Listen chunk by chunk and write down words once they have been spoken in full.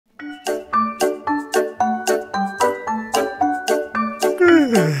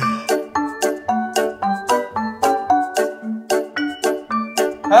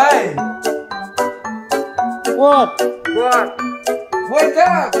Good. Good. Wake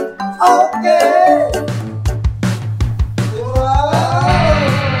up. Okay.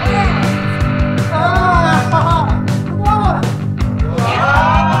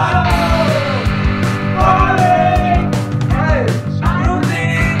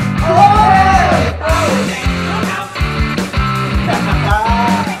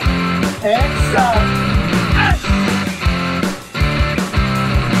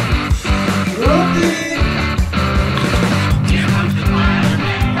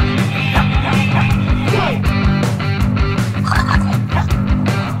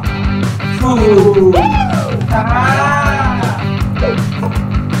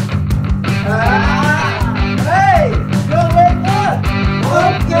 Hey, you're late up.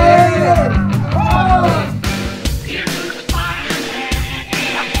 Okay.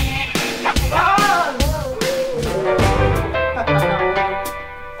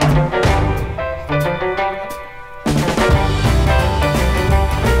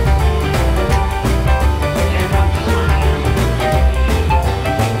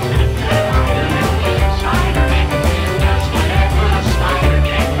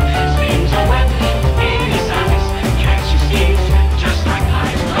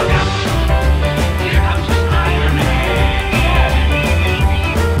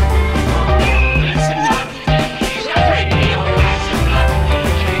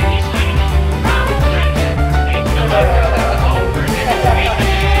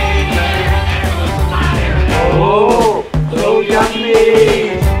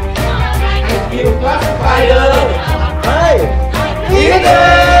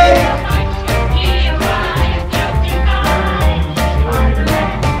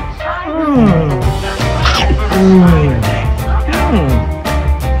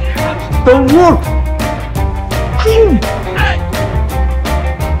 The wolf.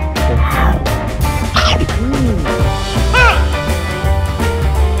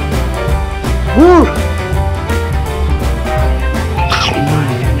 Wolf.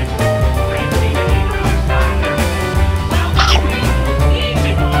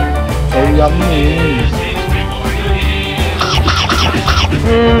 So yummy.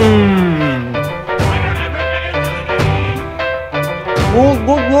 Good,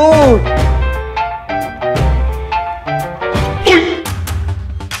 good, good.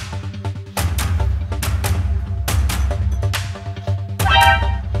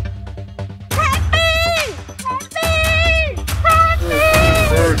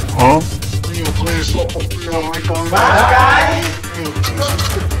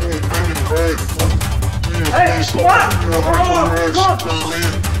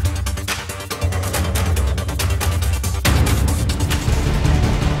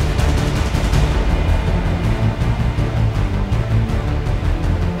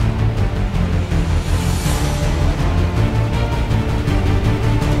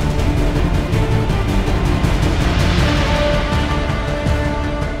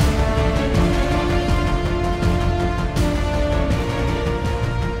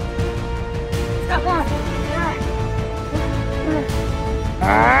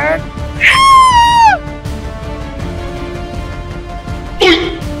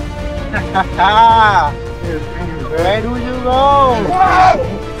 Where do you go?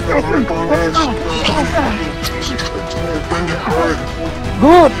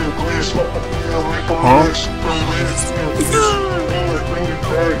 Good.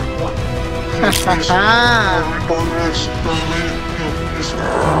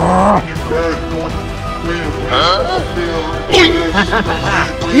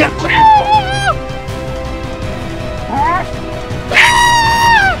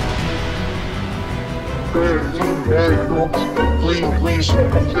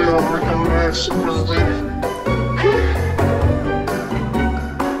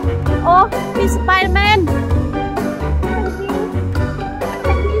 Oh, he's Spider-Man.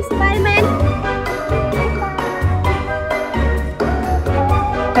 Thank you, Spider-Man.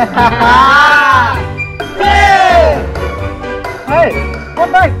 Hey! Hey!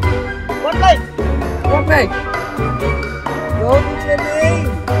 One leg! One leg! One leg! Go to the knee!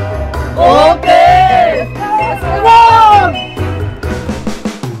 Okay! One!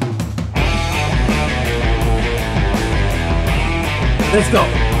 Let's go!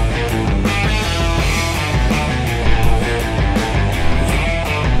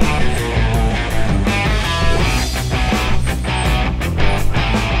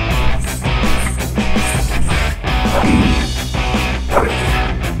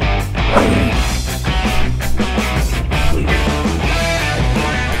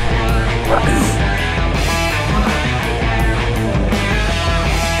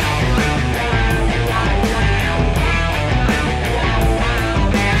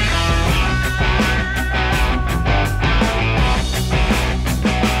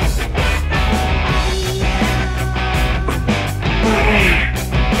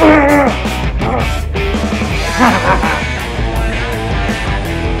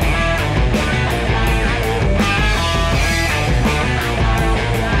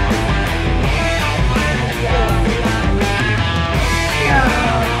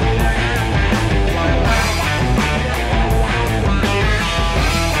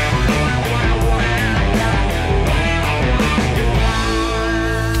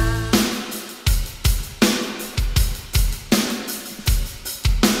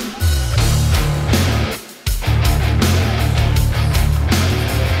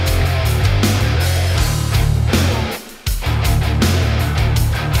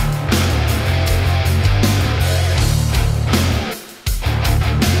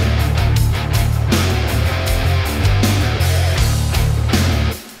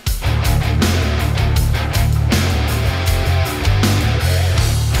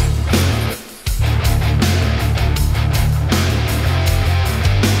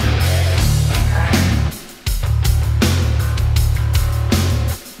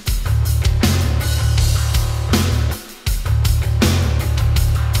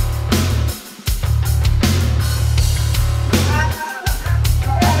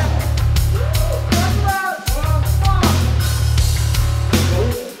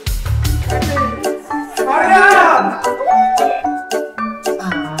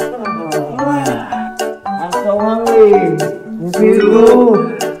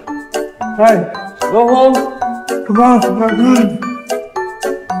 Hey, go home. Come on, come on.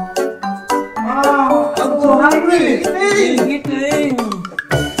 I'm so hungry. Eating.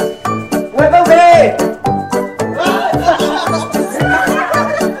 Wait up, hey.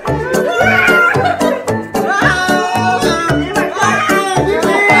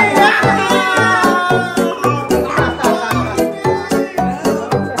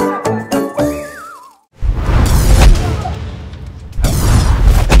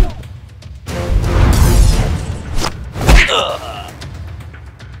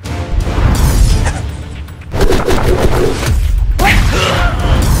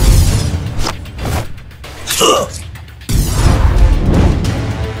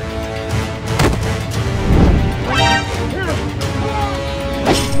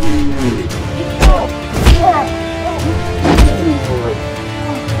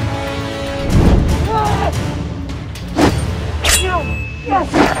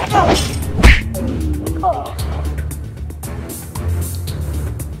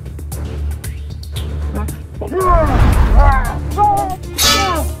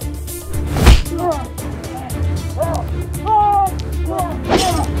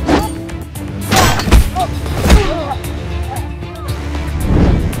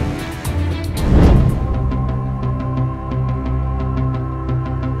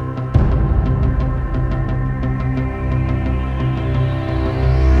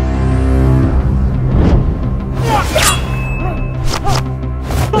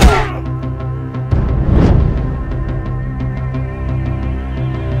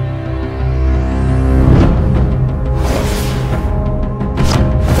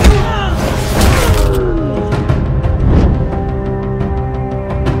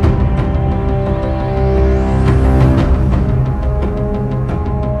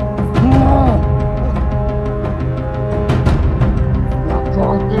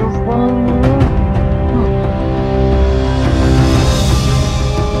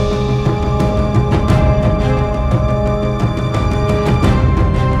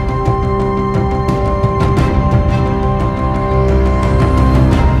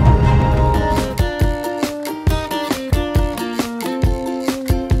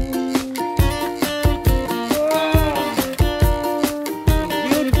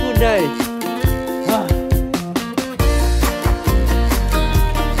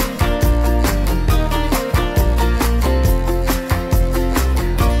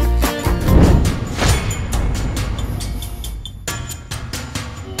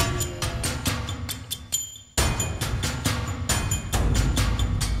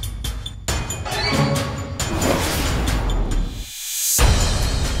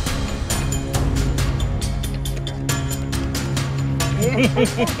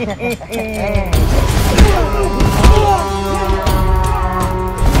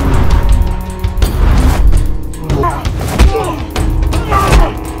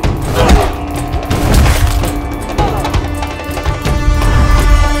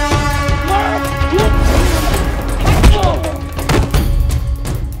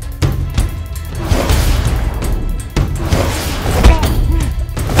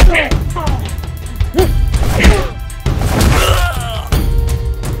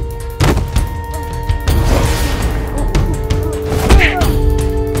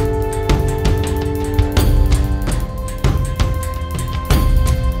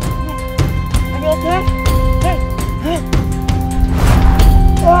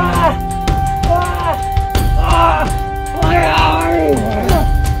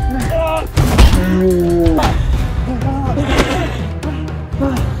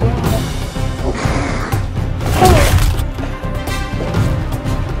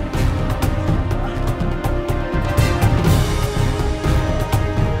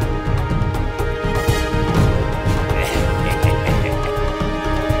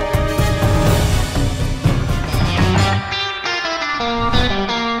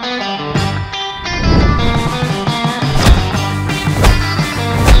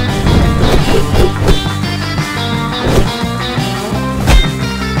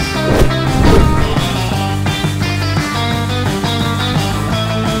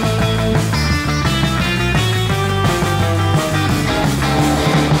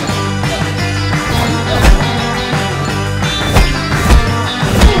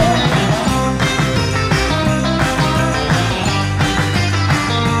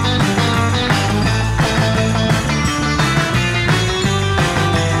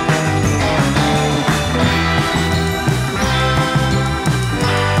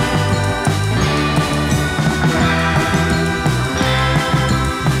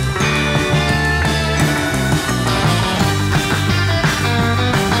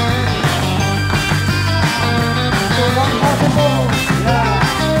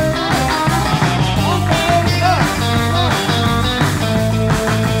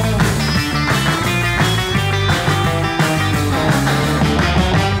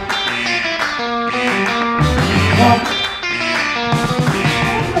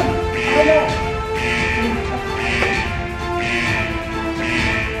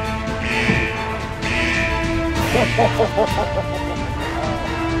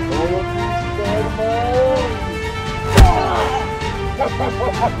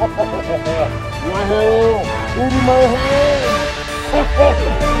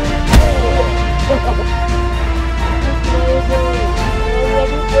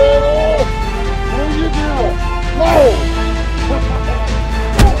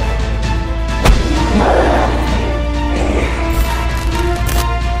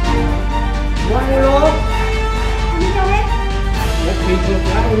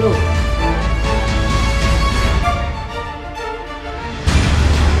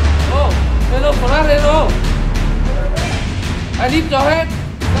 Hello, flash hello. I need your head.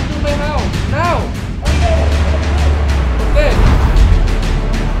 Come to my house now. Okay.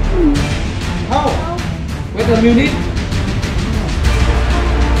 How? Wait a minute.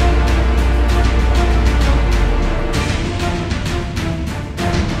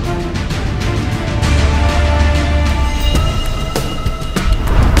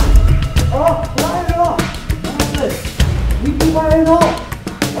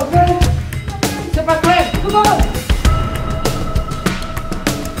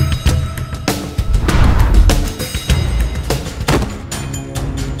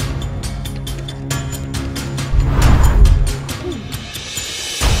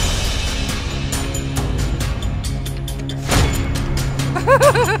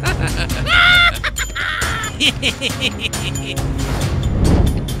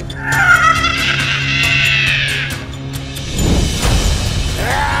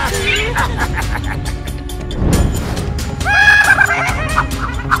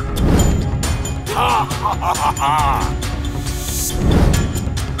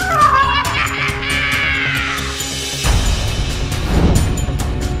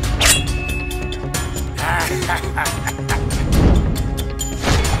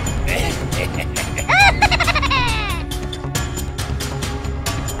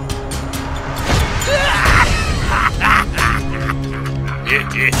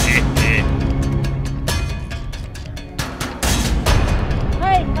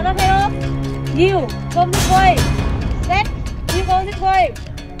 Hey, hello. You, go this way. Set, you go this way.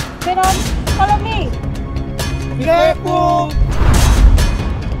 Venom, follow me. Deadpool!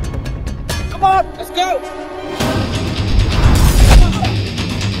 Come on, let's go!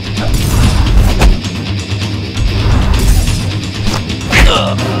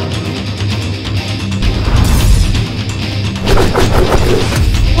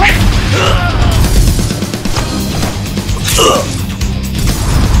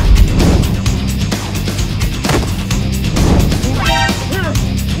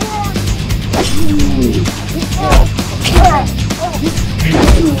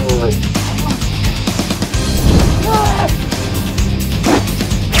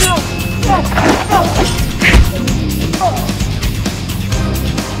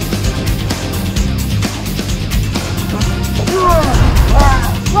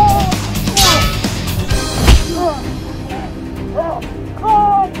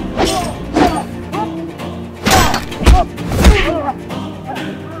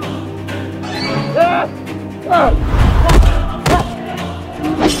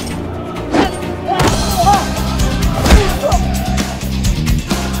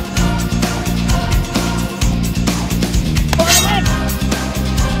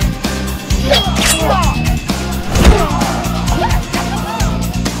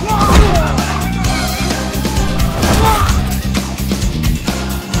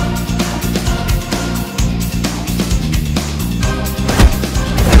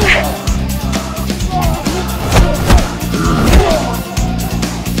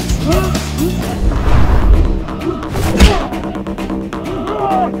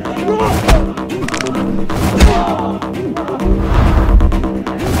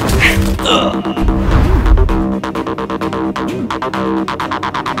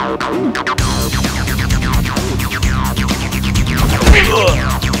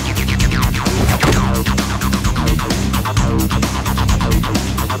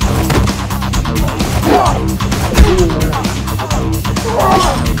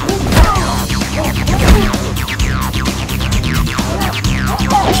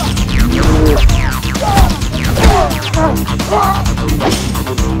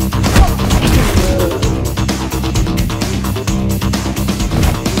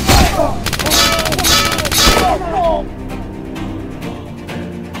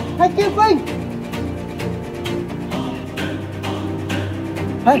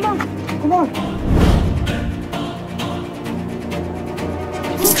 Hey, come on.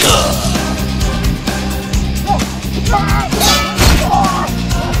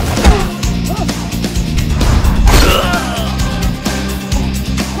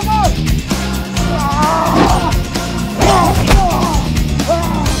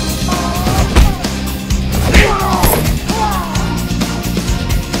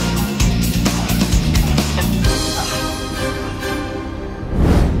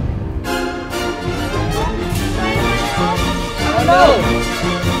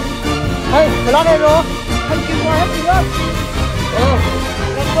 blood arrow. Thank you for helping us.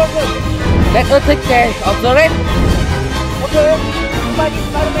 Let's go. Let us take care of the rest. Okay. Somebody,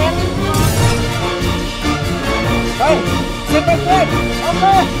 Spider-Man. Hey, sit back there.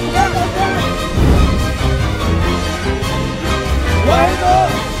 Okay. Why not?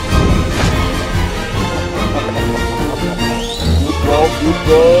 Good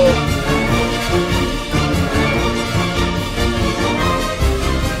job.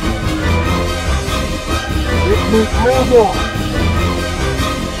 It moves closer.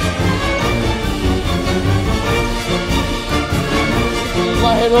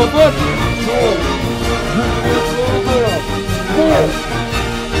 My hero first.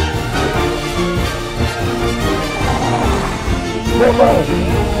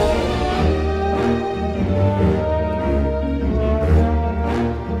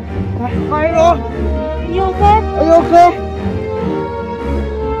 Hero, You okay? are you okay?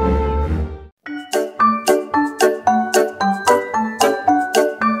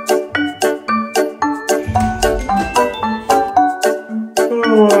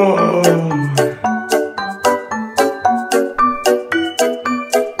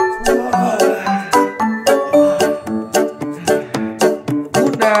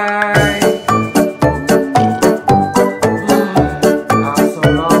 Good night. So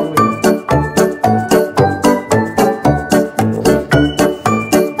long.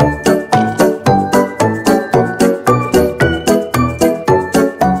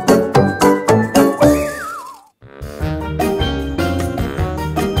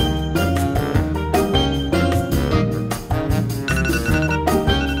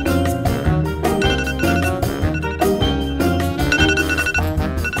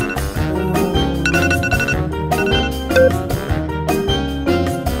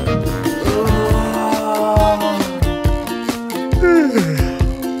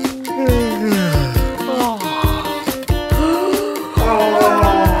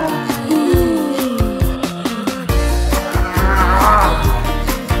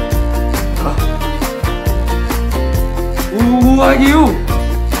 Who are you?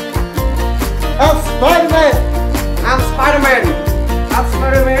 I'm Spider-Man. I'm Spider-Man. I'm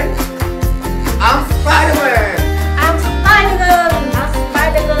Spider-Man. I'm Spider-Man. I'm Spider-Man. I'm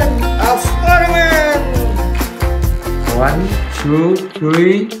Spider-Man. I'm Spider-Man. 1, 2,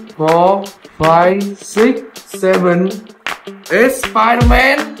 3, 4, 5, 6, 7, 8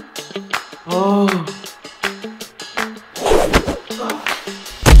 Spider-Man. Oh.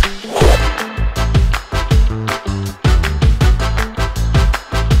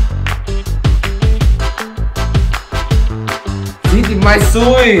 This is my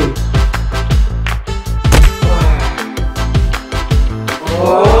suit.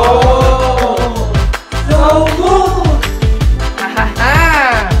 Oh, so good.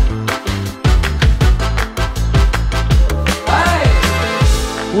 Hey,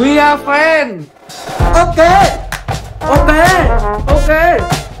 we are friends. Okay. Okay. Okay.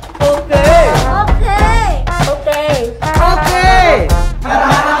 Okay. Okay. Okay. Okay.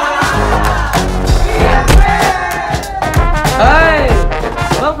 Hey,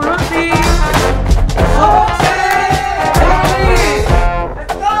 love Rudy. Okay.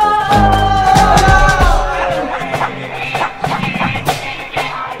 Let's go.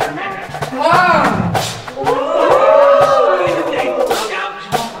 Wow.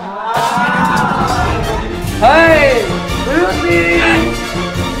 Hey, Rudy.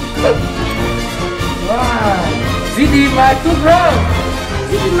 Wow. This is my toothbrush.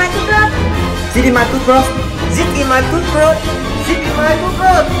 This is my toothbrush. Zip in my toothbrush. Zip in my toothbrush. Zip in my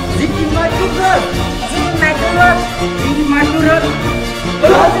toothbrush. Zip in my toothbrush. This is my toothbrush. Zip in my toothbrush.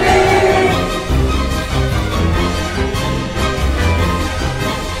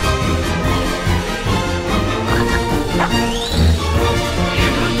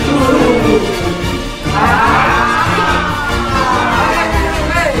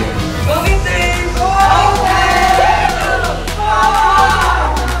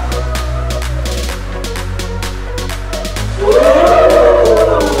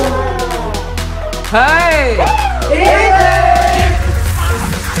 Hey!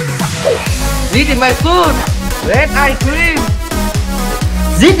 This is my food! Red ice cream!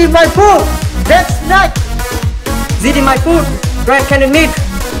 Zip in my food. That's snack. Zip in my food. Red candy meat.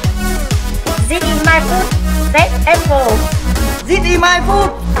 This is my food. Red apple. Zip in my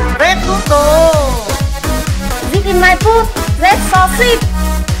food. Red noodle. This is my food. Red sausage.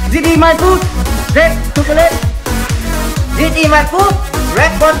 Zip in my food. Red chocolate. Zip in my food.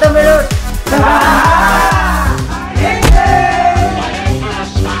 Red watermelon.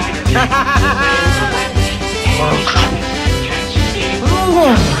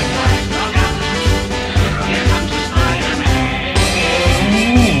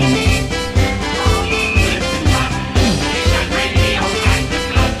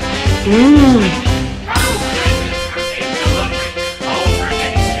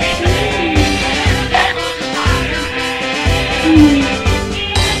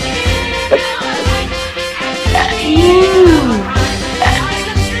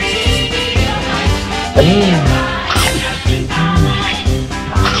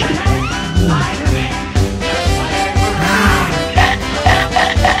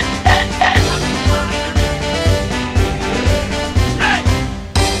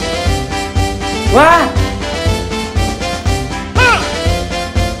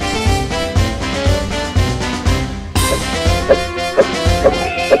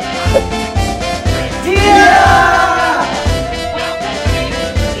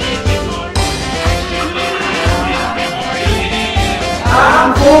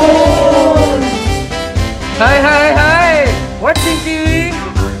 Hey, watching TV.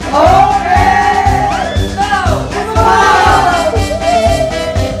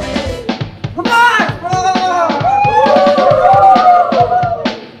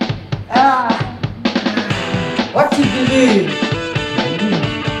 Watching TV.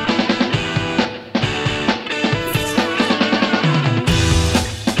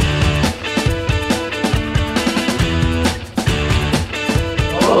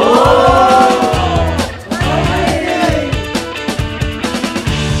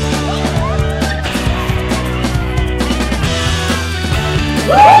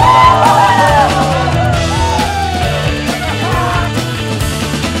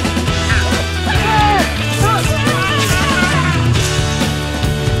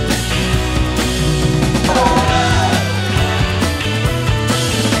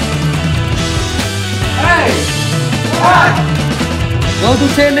 Go to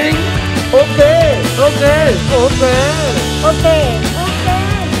training. Okay.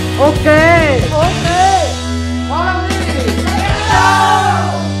 Okay. Follow me.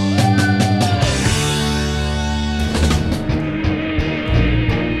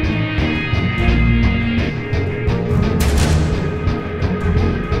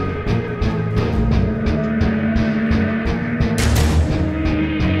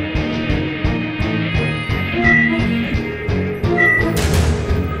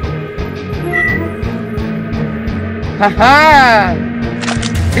 Haha!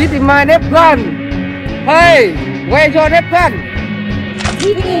 This is my nap gun. Hey, where's your nap gun?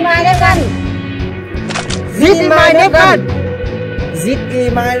 This is my weapon. This is my nap gun. This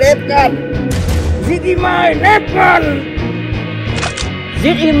is my left gun. This is my nap gun.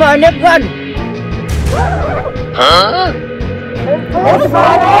 This is my left gun.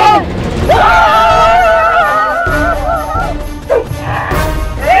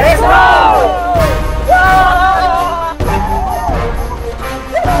 Let's go!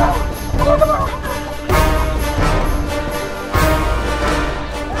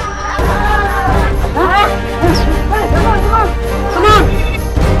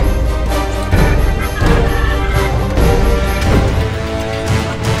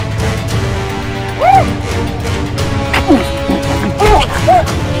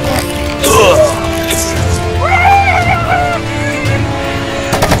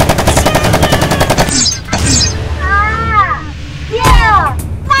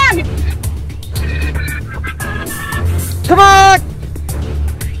 Come on!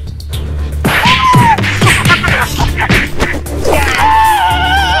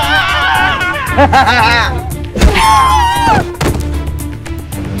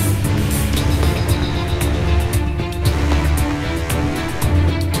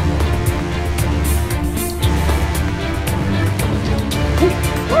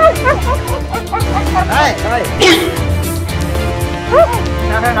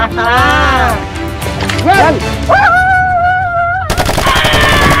 Run!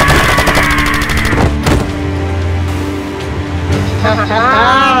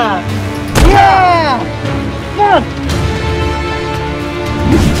 Yeah! Run!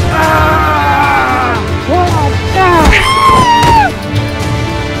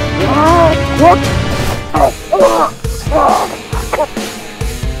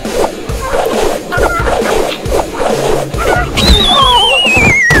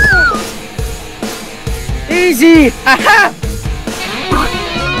 Easy! Aha!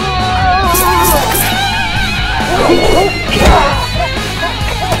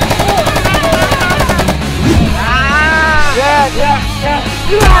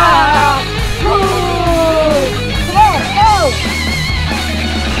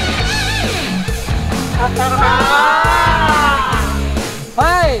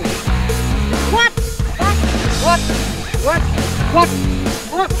 Hey! What?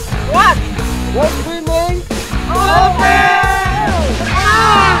 What's swimming?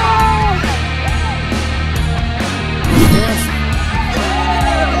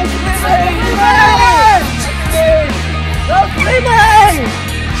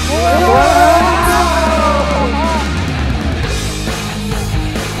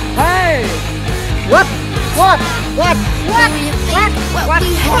 Hey! What? What we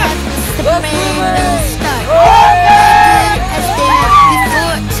have is the brand new start. Good as dead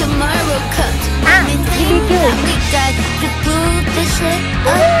before tomorrow comes. Everything that we got to pull the shit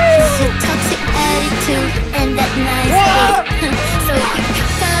up. It's a toxic attitude and that nice hate. So you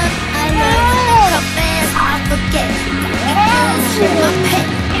pick up, I learn, how fast I forget. Because my pet,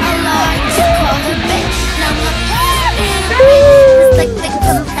 I like to call her bitch. Now my it's like the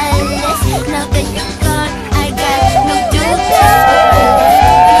compellers. Now that you're gone, I got no duty.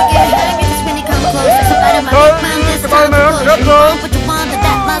 When you get hurt, it's when you come close. Out of my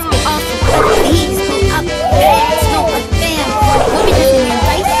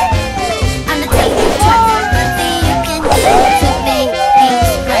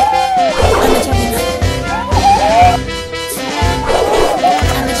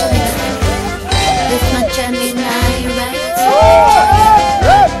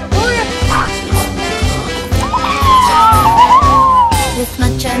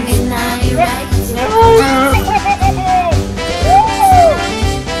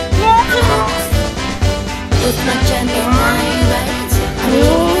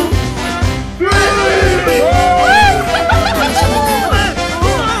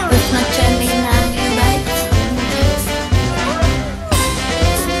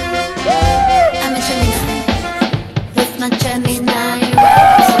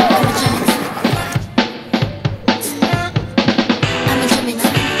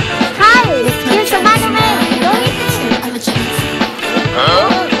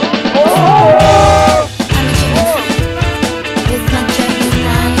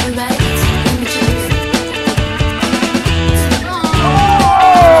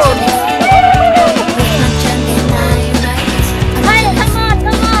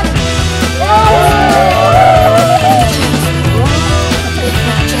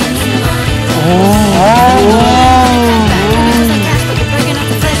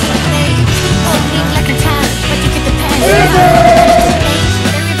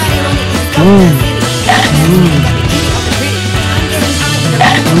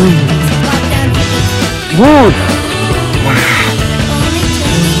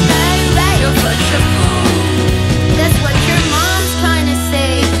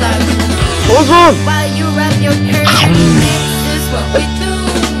while you rub your hair. This is what we do.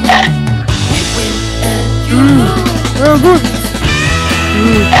 We win and you lose.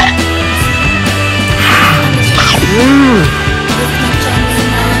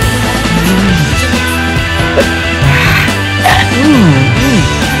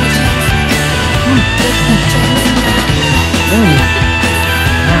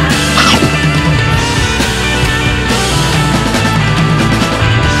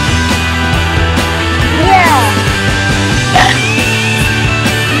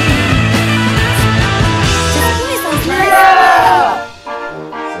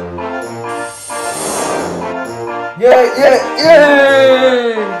 Yeah.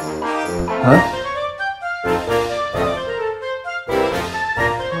 Huh?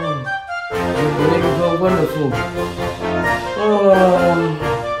 So wonderful.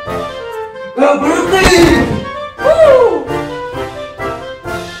 Birthday! Woo!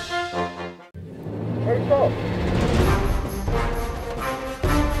 Let's go.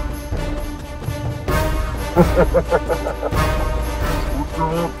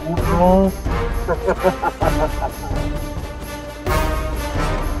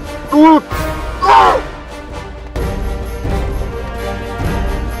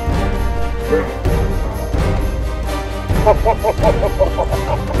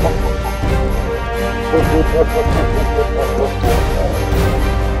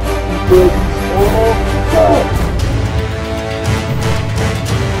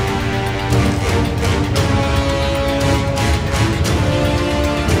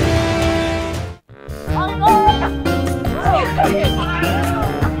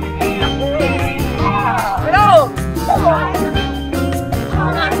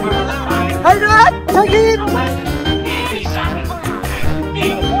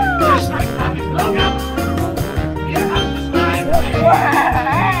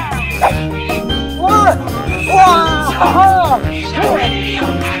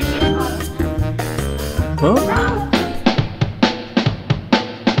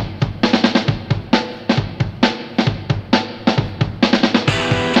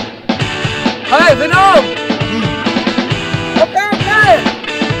 Hey, Venom! Okay.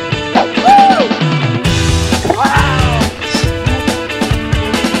 Woo! Wow!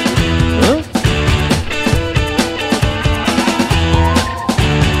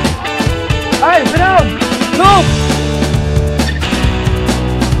 Hey, Venom! Look!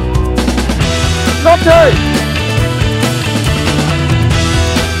 Stop chơi!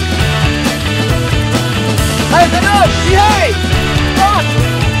 Hey, Venom! Behave! Stop!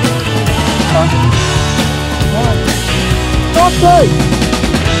 Stop chơi!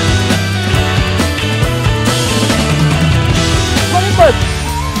 What happened?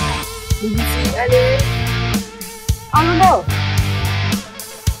 Did you see any? I don't know.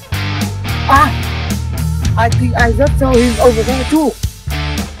 I think I just saw him over there too.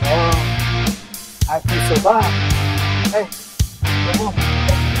 Oh, I feel so bad. Hey, come on.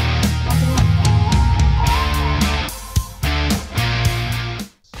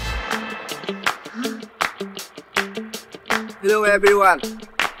 Hello everyone.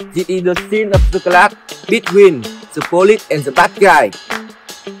 This is the scene of the clash between the police and the bad guy.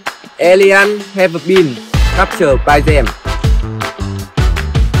 Aliens have been captured by them.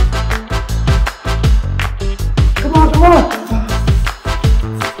 Come on.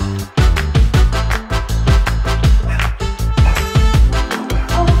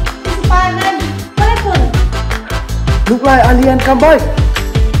 It's Spider-Man. What happened? Look like alien come back.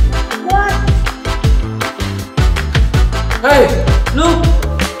 What? Hey, look!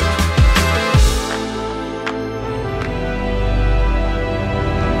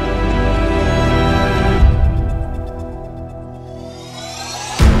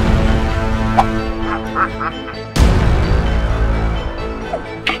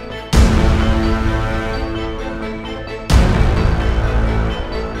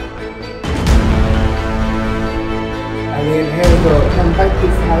 Alien have come back to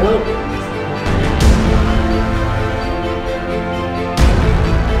fire.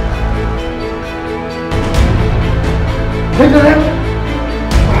 Take it in.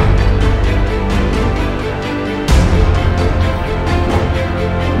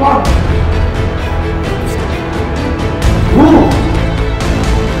 Come on. Move.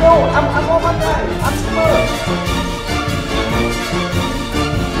 No, I'm over there. I'm smart.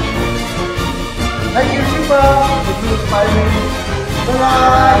 Thank you, Shipper. Thank you, Spider-Man.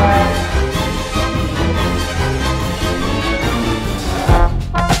 Bye-bye.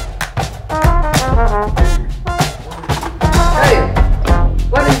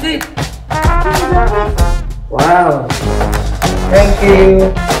 What is it? Wow. Thank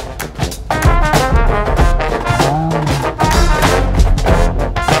you.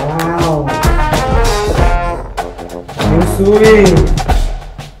 Wih.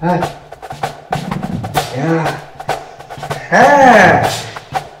 Ya.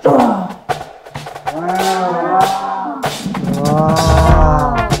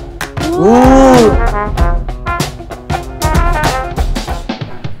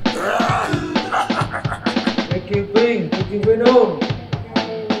 Making ping, making venom.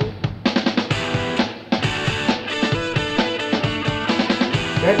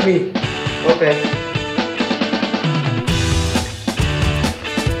 Let me. Okay.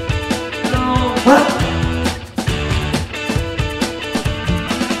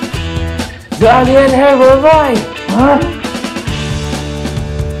 The alien have arrived.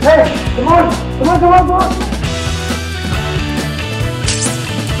 Hey, come on.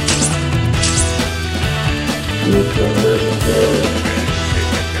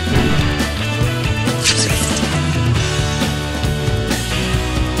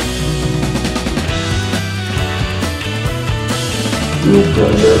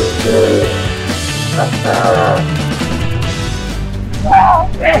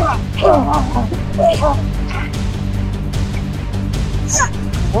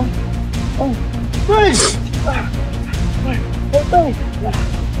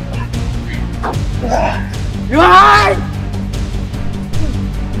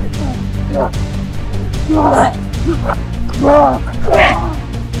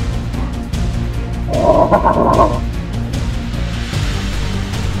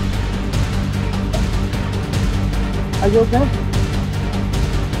 Are you okay?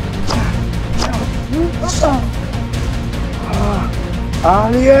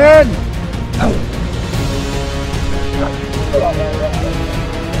 Alien!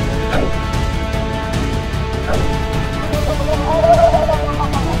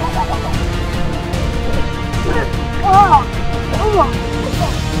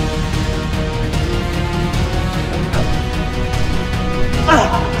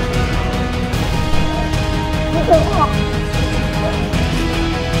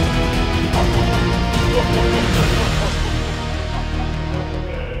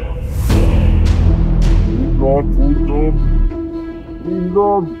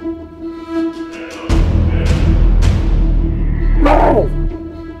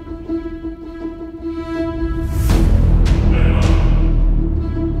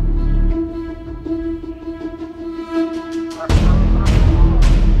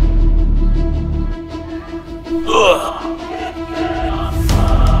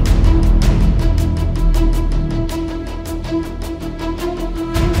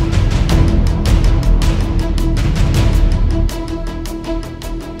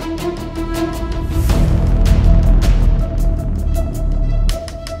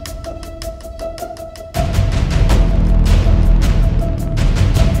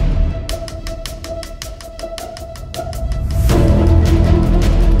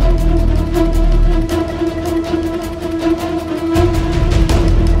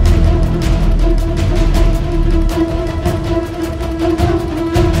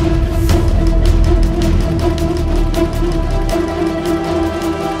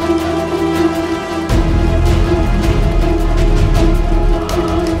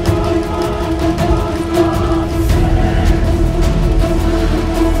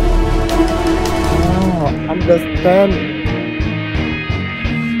 Understand?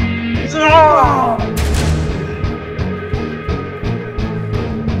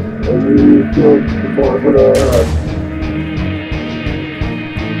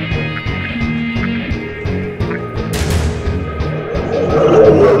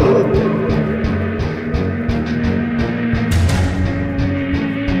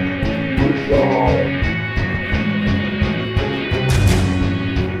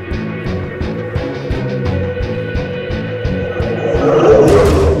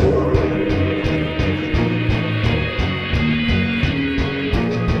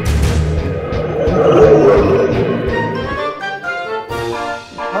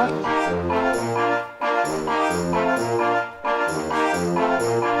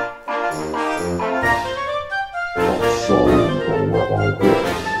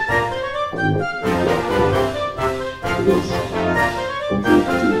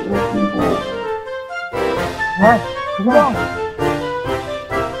 Hey, come on.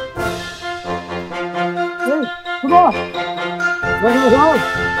 Hey, come on. Where are you going?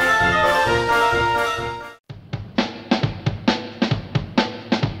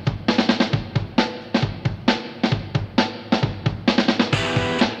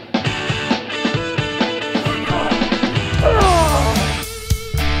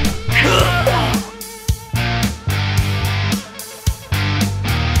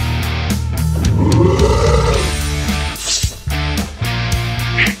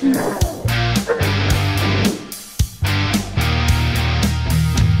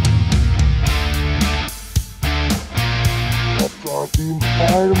 Team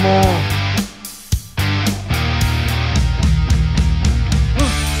Spider-Man.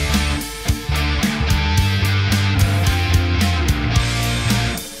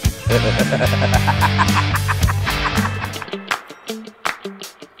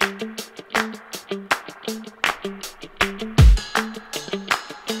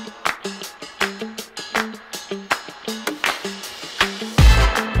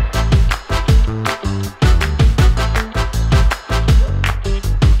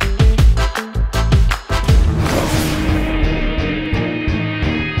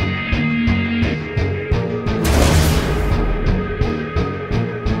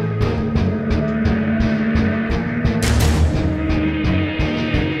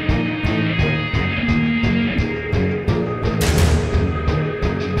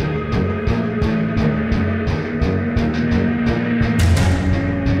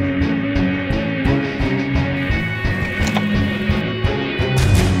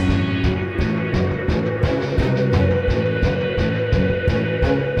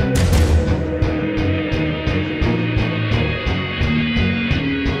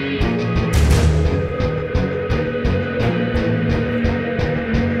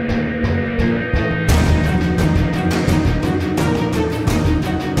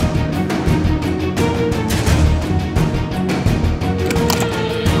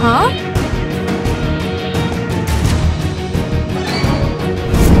 Hả?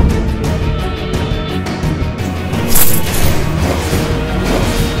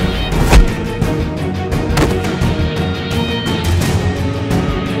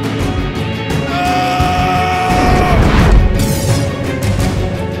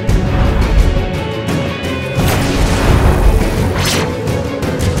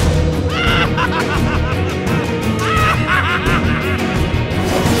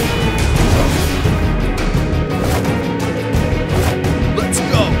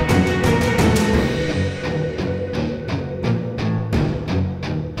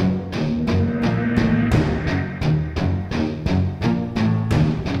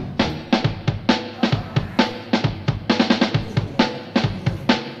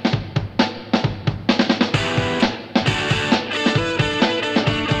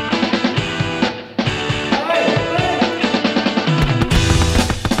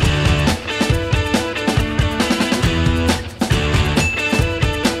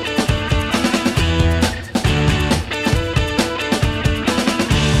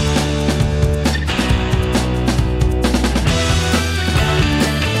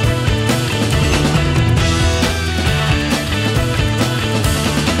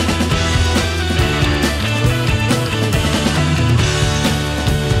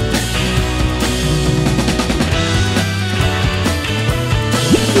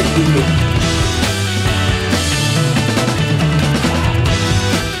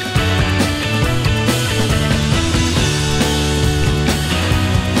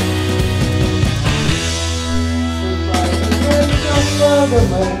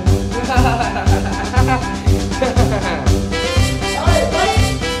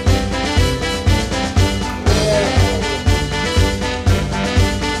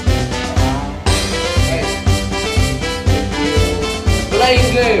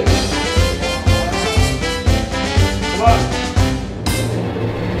 Playing game.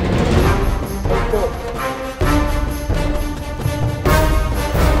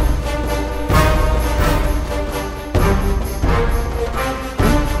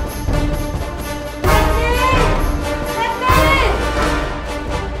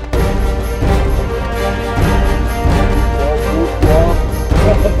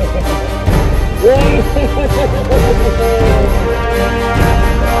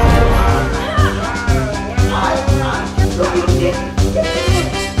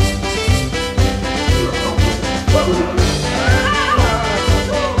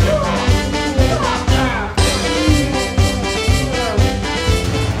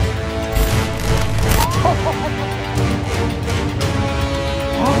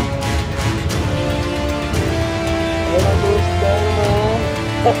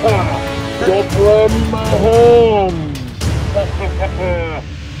 Come on. Get ready, my hand.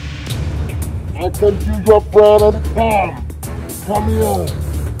 I can use your friend at the time. Come here.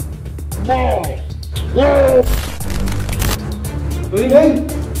 Now. Yeah. Đi đi.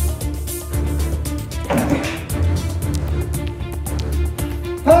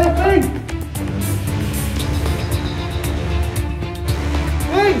 Hey, hey.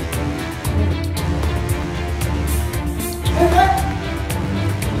 Hey. Hey, hey.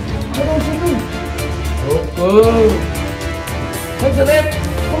 Oh. Take the left.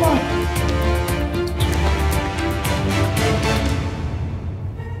 Come on.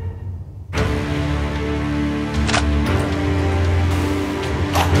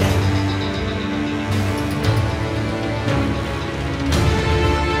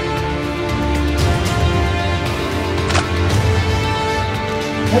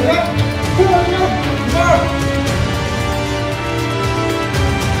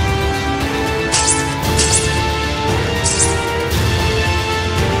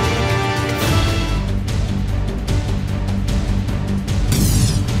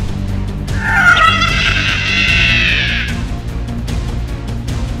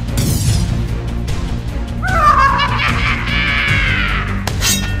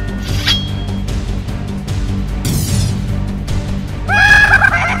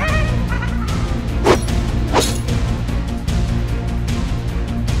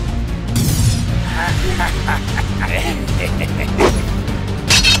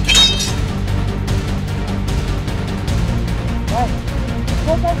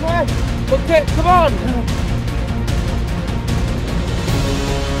 Okay, come on.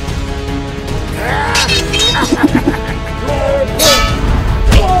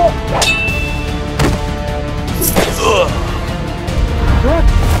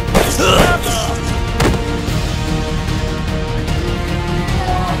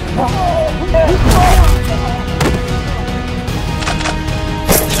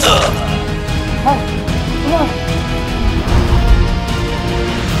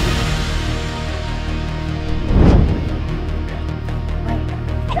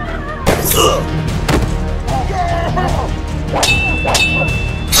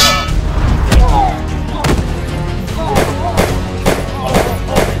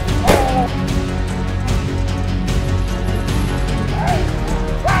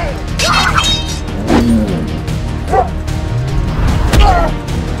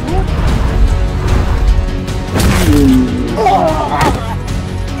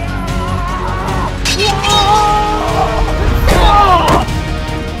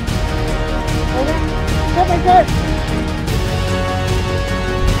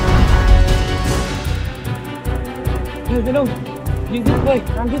 Hey, no, you this way,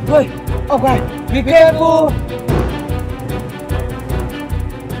 I'm this way. Okay, be careful.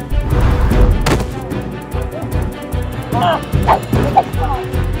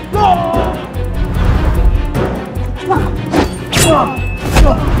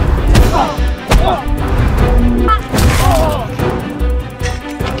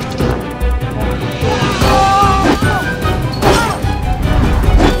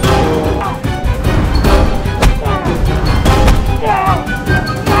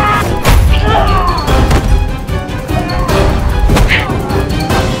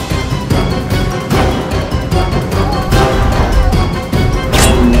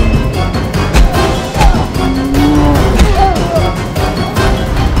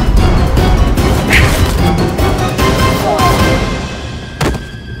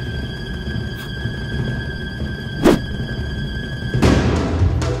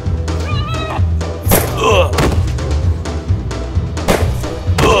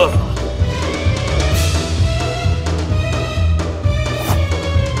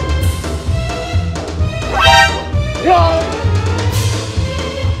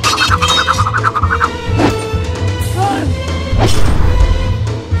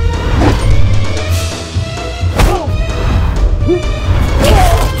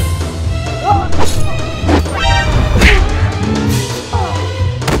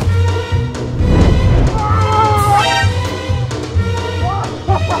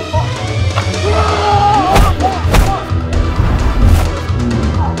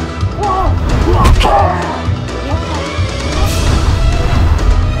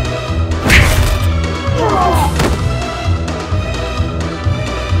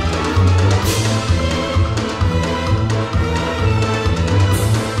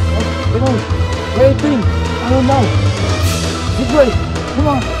 Waiting, I don't know. This way, come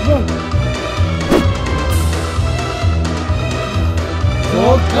on, go.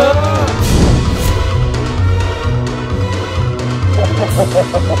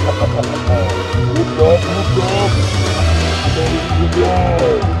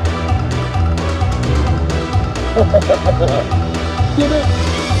 Get it.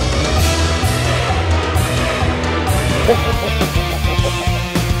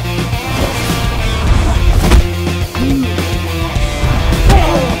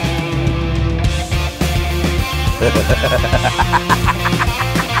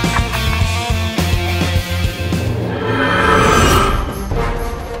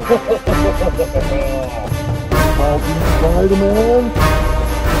 Spider-Man.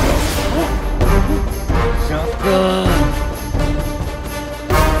 Shocker.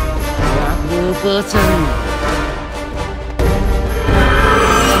 Rubber person.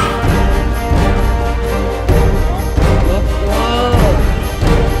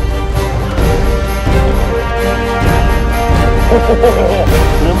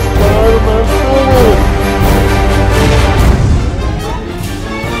 Them Spider-Man story.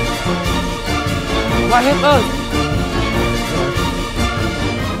 Qua hết ơi.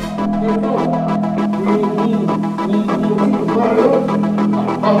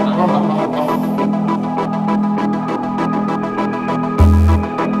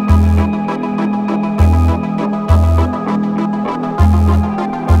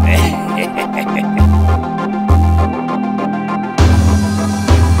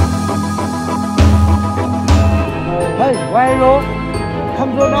 Hey, why bro?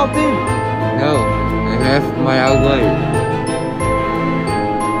 Come on now, team. No, I have my own way.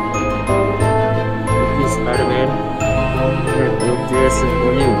 This Spider-Man have no dress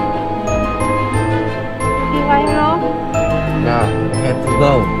for you. Đi quay không? Now I have to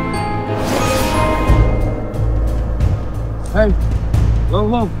go. Hey, go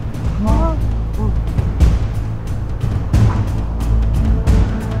home.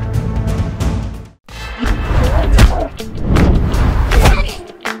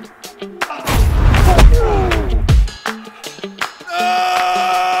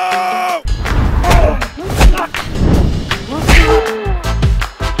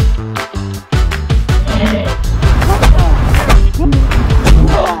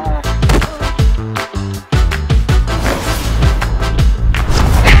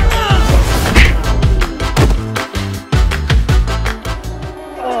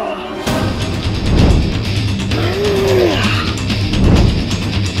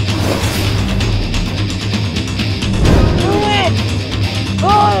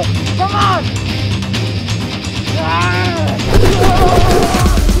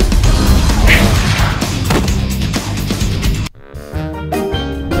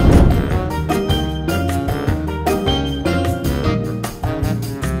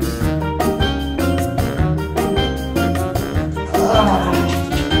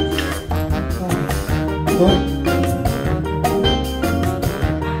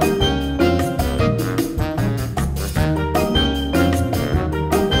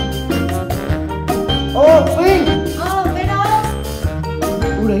 Ô, Vinh! Bên đâu?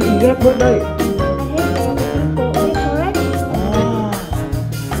 Tôi để ý ghép bớt đây.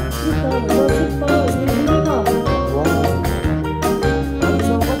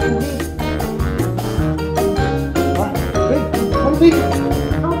 Vinh, không Vinh!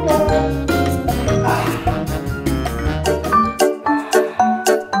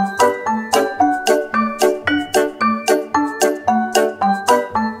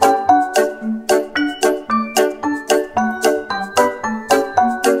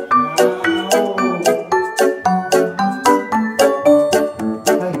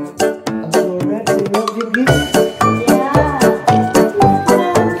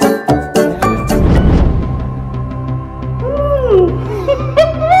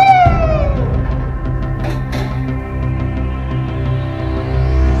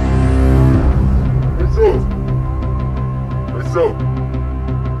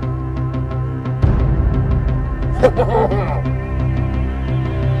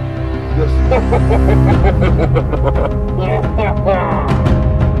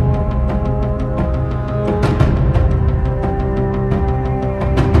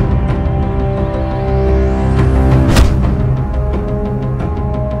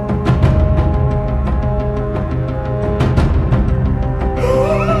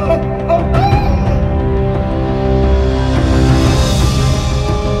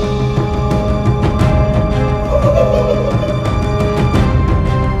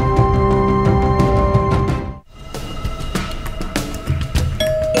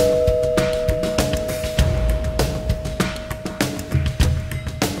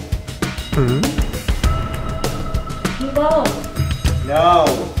 No.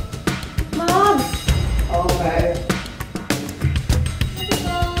 Mom. Okay.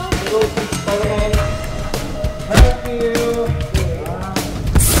 Thank you.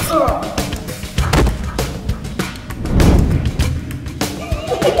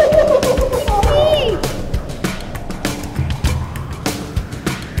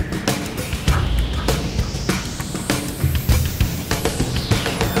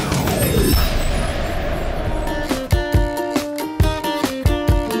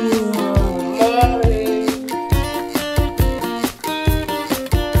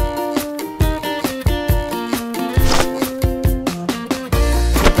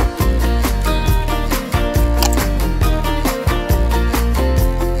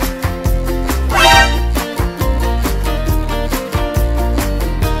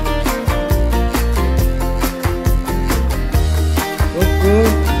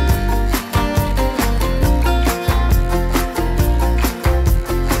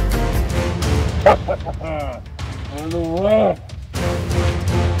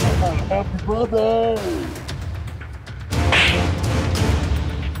 Happy birthday!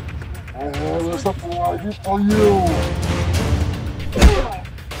 I have a surprise for you!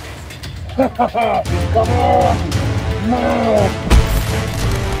 Come on! Now!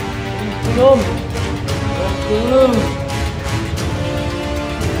 Belum. Belum.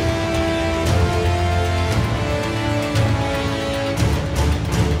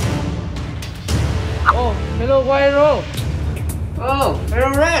 Oh, hello, Guerrero. Oh, hello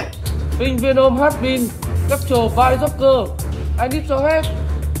Red. Binh Venom has been captured by Joker. I need your help.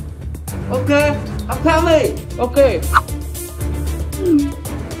 Okay, I'm coming. Okay.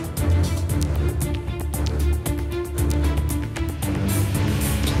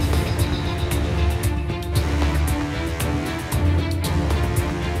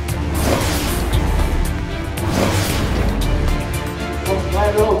 Oh,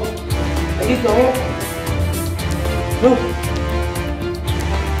 Guerrero, I need your help. Look.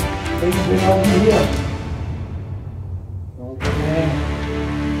 Binh Venom here. Okay.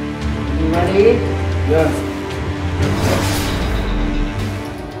 You ready? Yes.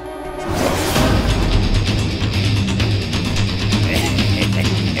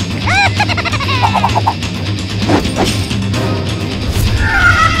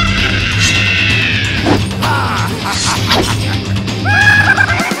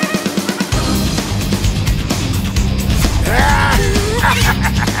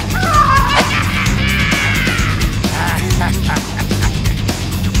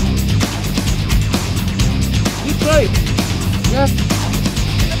 This way. Yes.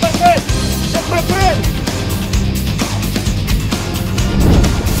 That's my friend. That's my friend.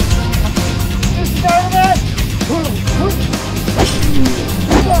 This is Spider-Man. Come on.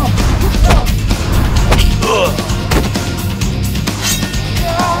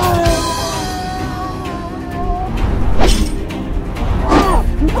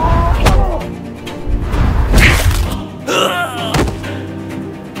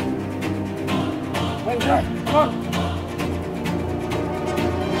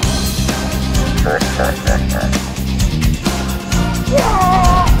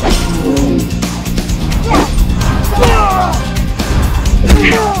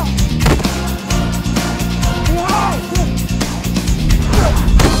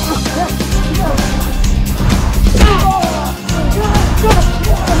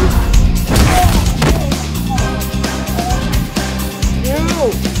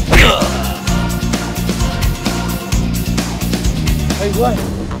 Hey, what?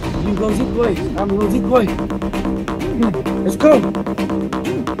 You go this way. I'm go this way. Let's go.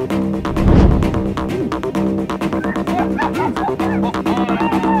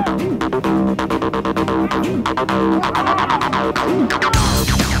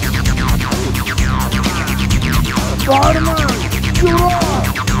 Spider-Man, you're on.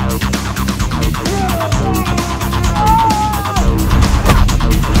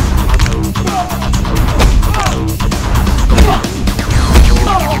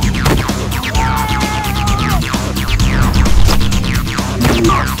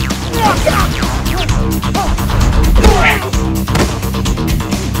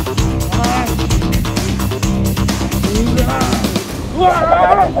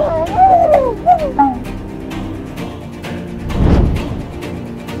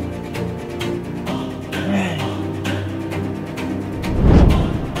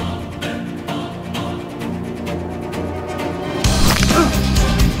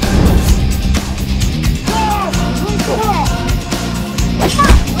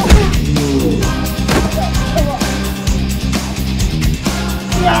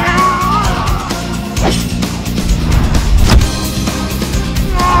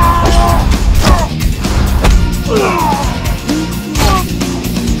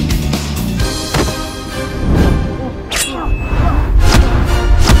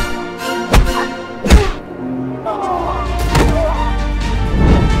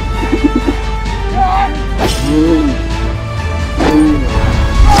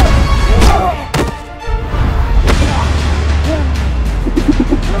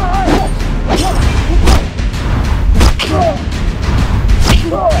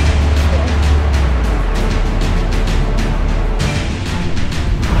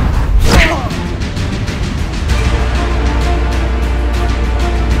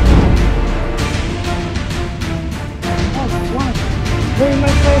 Hey, my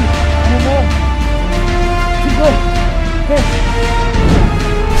friend. Keep going. Okay.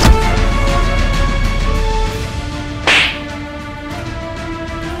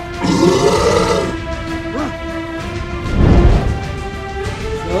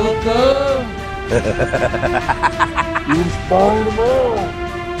 Joker. You Spider-Man.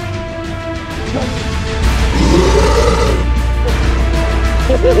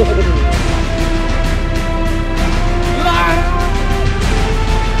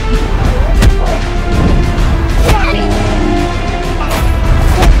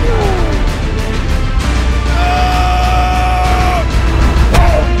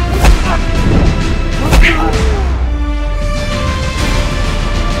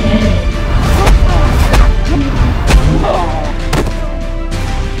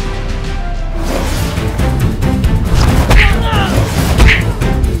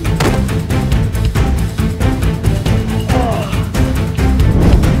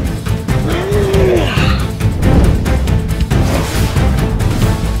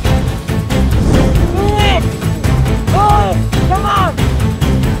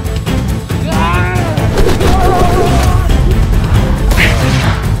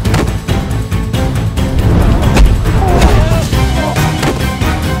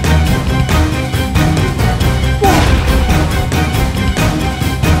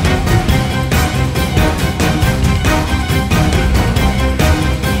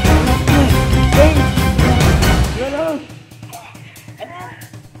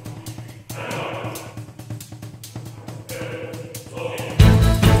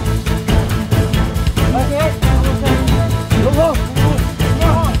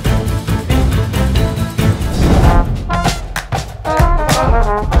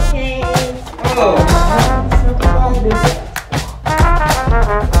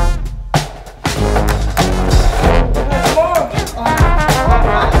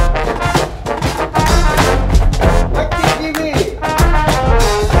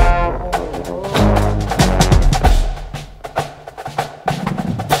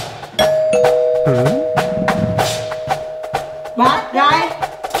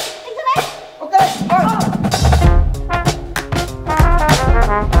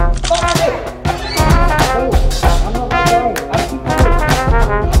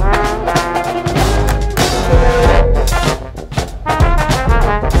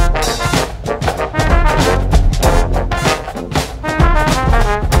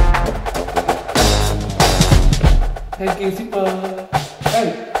 Thank you, shipper.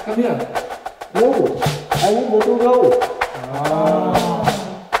 Hey, come here. Go. I want to go.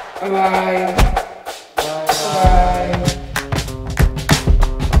 Bye bye. Bye.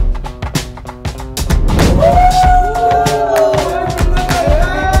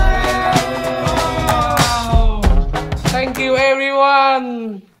 Thank you,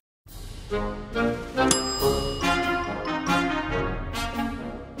 everyone.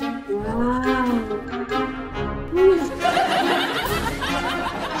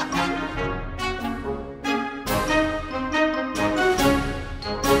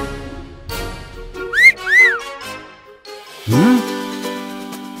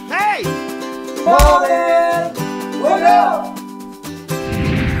 Hey! Morning! Wake up!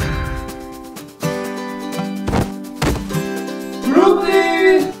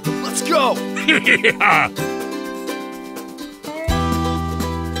 Brooklyn! Let's go! Yeah!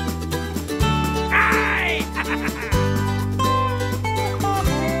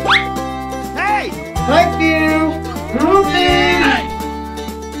 Hey! Thank you, Brooklyn.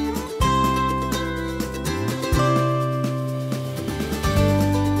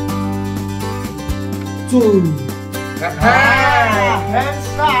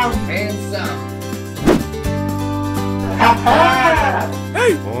 Handsome.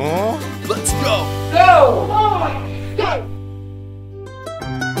 Hey! Let's go!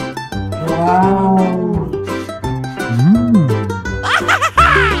 Wow.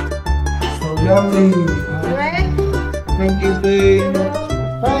 So yummy. Thank you, babe.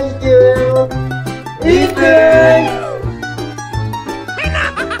 Thank you. Eat it.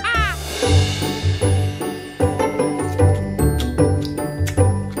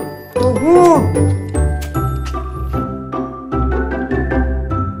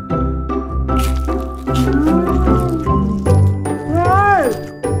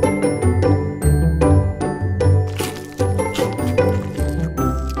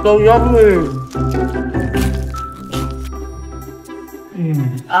 So yummy.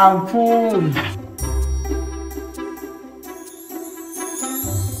 I'm full.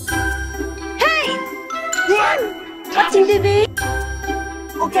 Watching TV.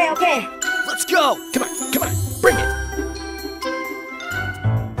 Okay. Let's go! Come on, bring it!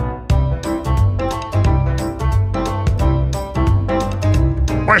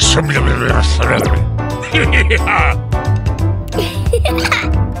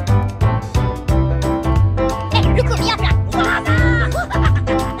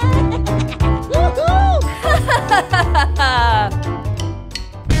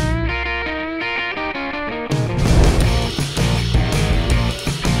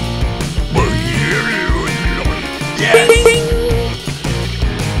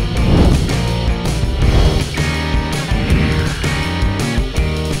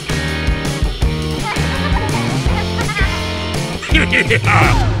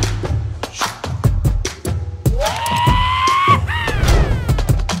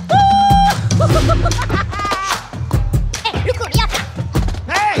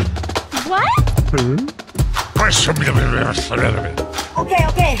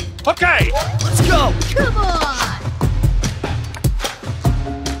 Okay, let's go. Come on!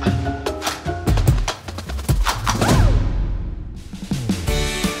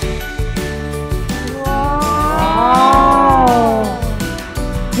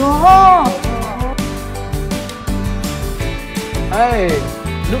 Hey,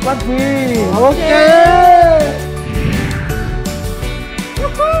 look at me. Okay.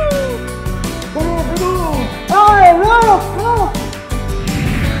 Hey, look!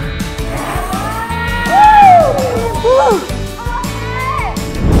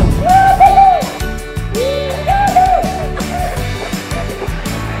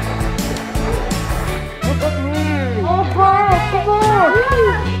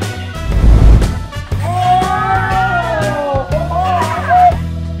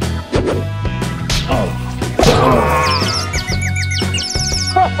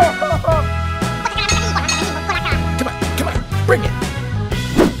 Bring it.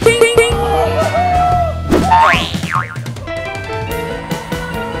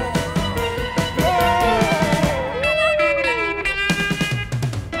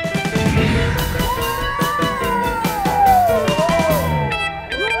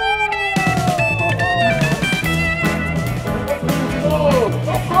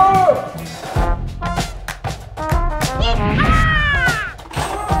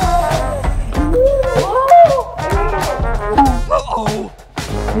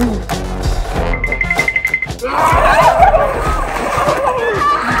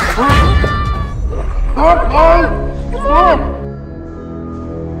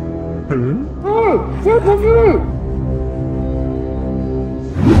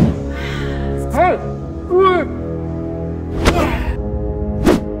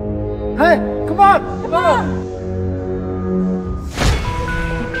 Hey, come on! Come on!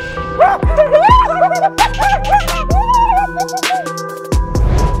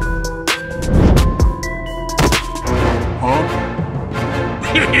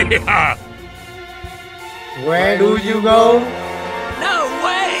 Where do you go? No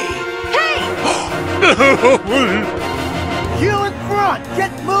way! You in front!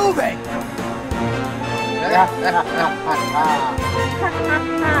 Get moving!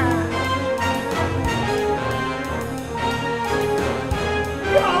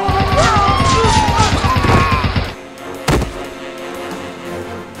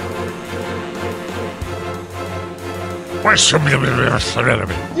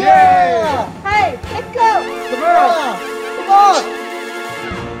 Yeah! Hey, let's go! Come on! Come on!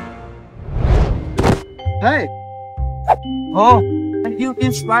 Hey! Oh, thank you,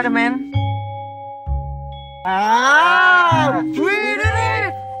 Team Spider-Man. Ah! We did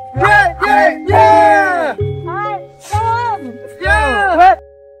it! Yeah! Yeah! Yeah! Hey, come! Yeah!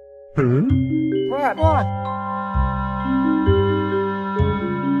 What? What?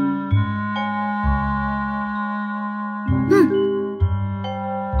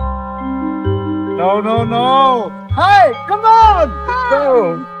 No, no, no! Hey, come on!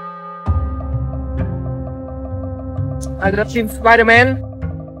 Go! I love Team Spider-Man.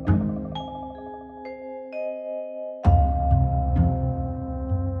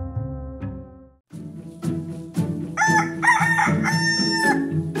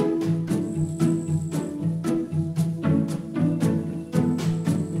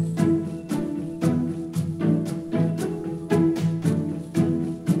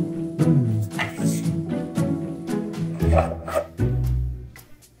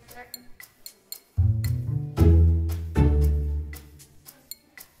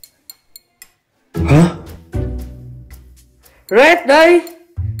 Red đây.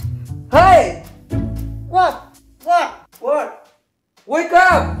 Hey! What? What? What? Wake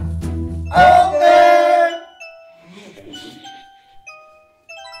up! Okay!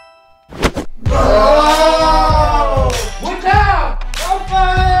 Oh! Wake up!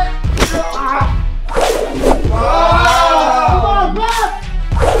 Okay! Come on, run!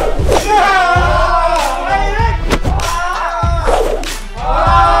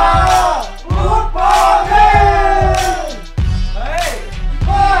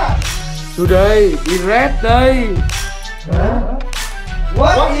 Today, be red day.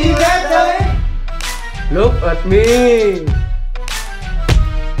 What is that day? Look at me.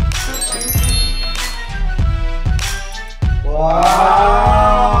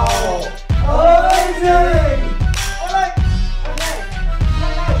 Wow! Amazing! Alright, okay.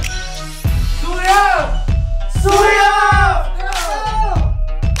 Surya! Surya!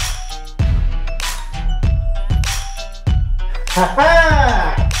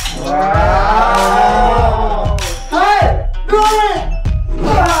 Wow. Hey, Rudy.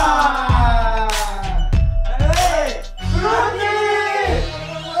 Hey, Rudy.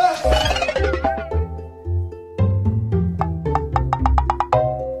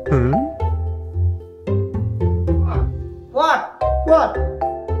 What?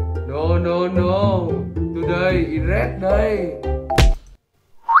 No. Today is red day.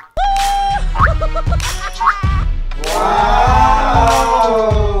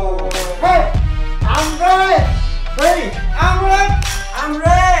 Wow. Hey, I'm red. Hey, I'm red. I'm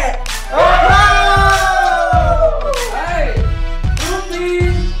red. Wow. Hey, Rudy.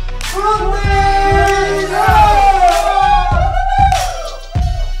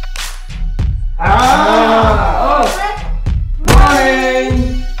 Ah. Morning.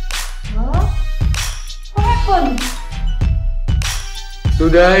 What happened?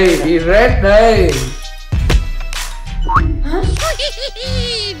 Today is red day.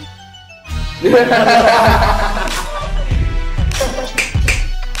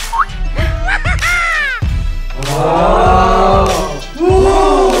 Wow.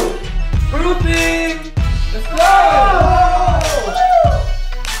 Woo. Fruity. Let's go.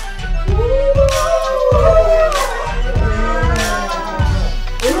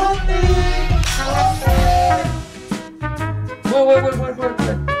 Wait.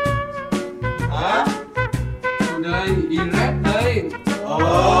 Huh? Today is red day.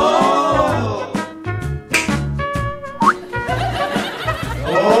 Oh.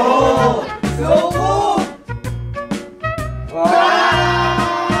 So good.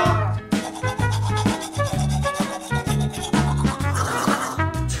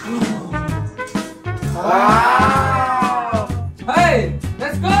 Wow. Hey,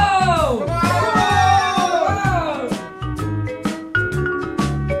 let's go.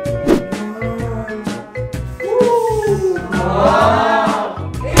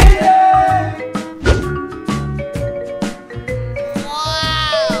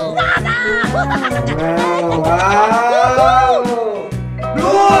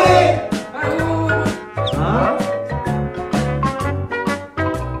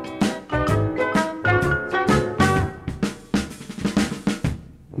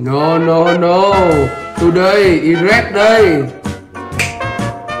 No. Today is red day.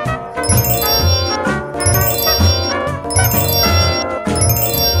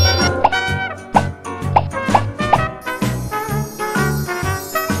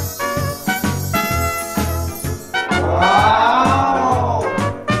 Wow.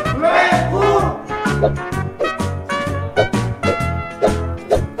 Red Bull.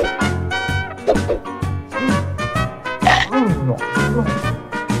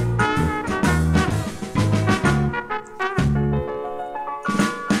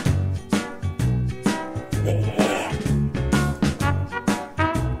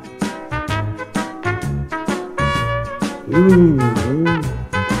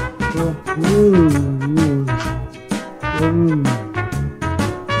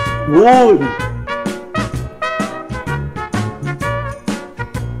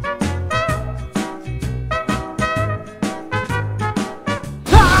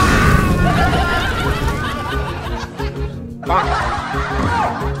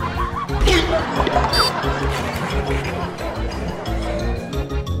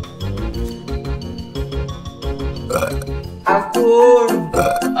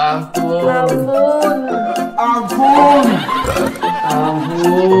 Ampun.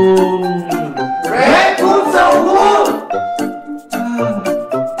 Red Bull so good.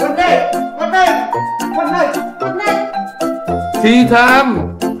 Good night. Thi tham.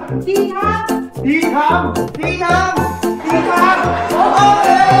 Đi thăm.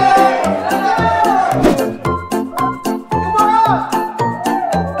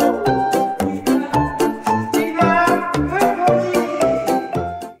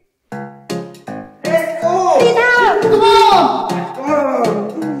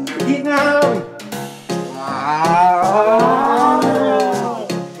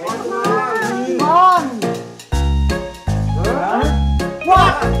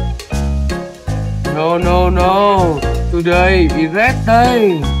 No. Today is red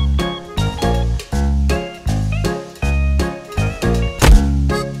day.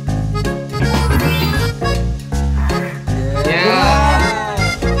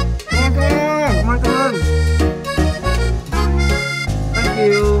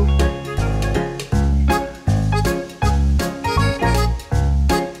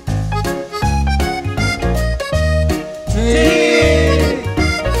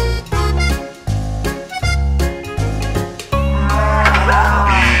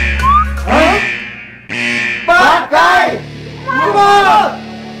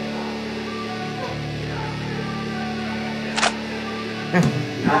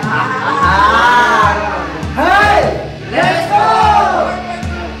 Hey, let's go.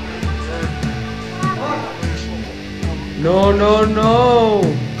 No, no, no.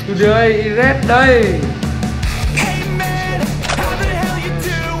 Today is red day. Hey man, how the hell you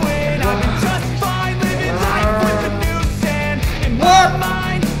doing? I've been just fine, living life with a noose in my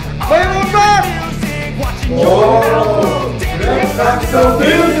mind. All music, watching your album. That's so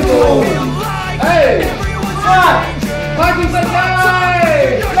beautiful. Hey, party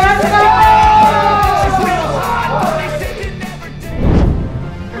birthday! Let's go!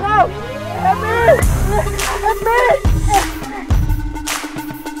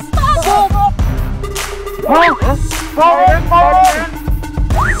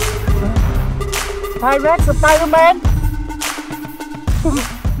 Pirate Spider-Man.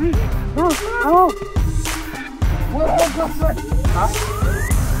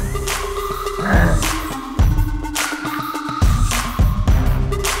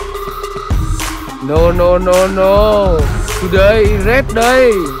 No, no, no, no. Today is red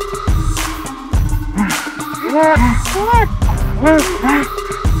day.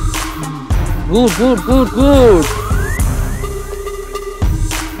 Good, good, good, good.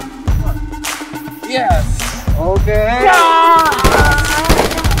 Yes. Okay.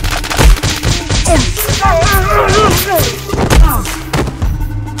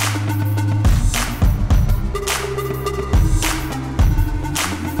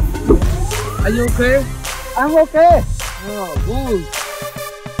 Are you okay? I'm okay. Oh, good.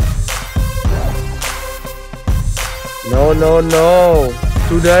 No, no, no.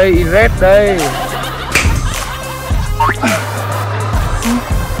 Today is red day.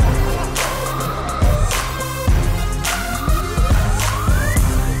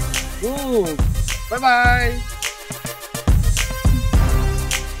 Good. Bye bye.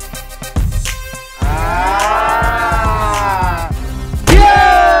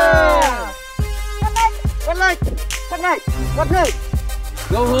 Yeah! Good night.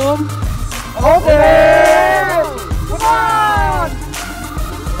 Go home. Okay. Come on.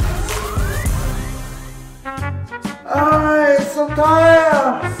 I'm so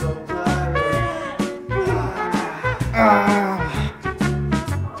tired.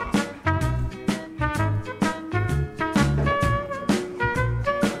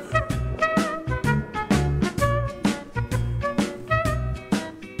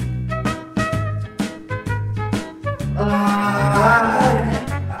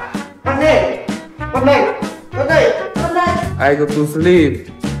 I go to sleep.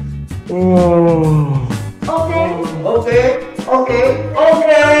 Oh. Okay.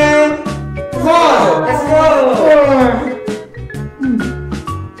 Come on, let's go.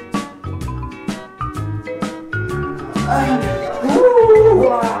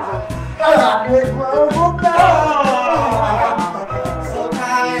 So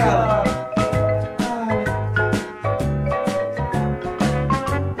tired.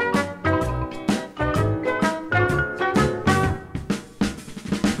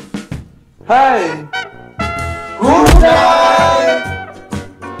 Hey. Good night.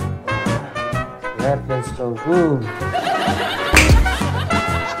 That was so good.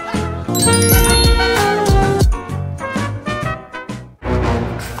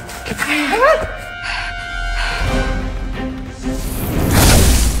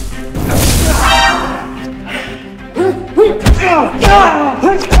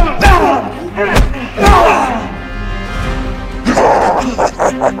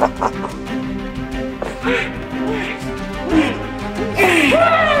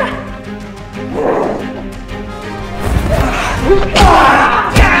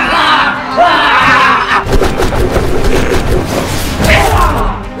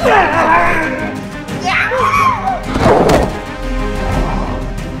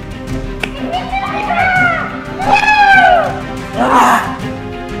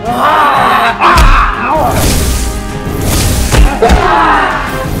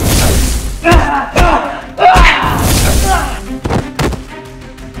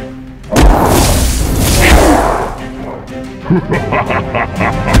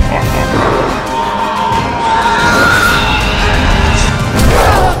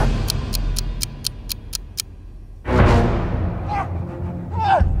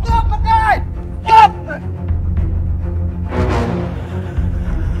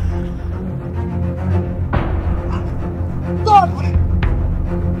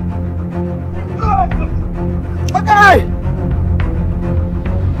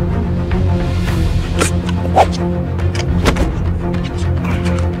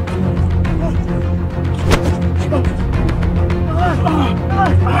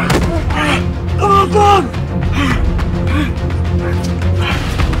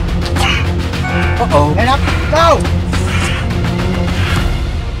 Uh-oh. Head up, go!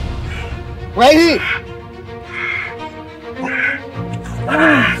 Ready?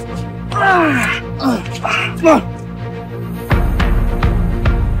 Come on.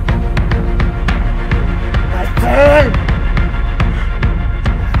 My turn.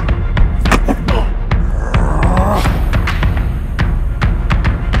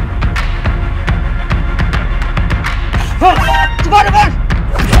 Spider-Man!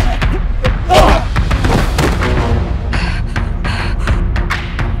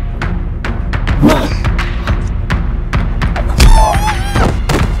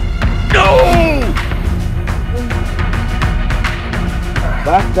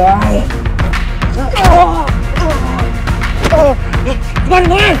 Bad guy.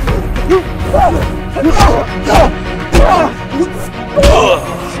 Spider-Man!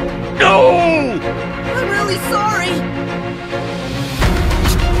 No! I'm really sorry.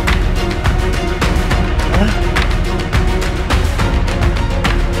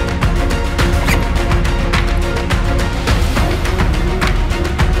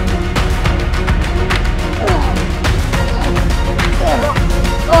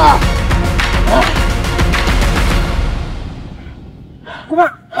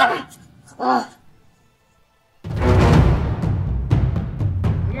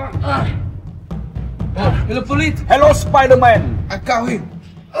 Hello, police. Hello, Spider-Man. I got him.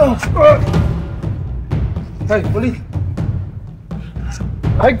 Hey, police.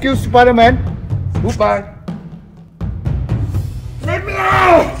 Thank you, Spider-Man. Goodbye. Let me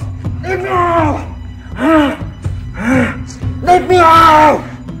out! Let me out! Let me out!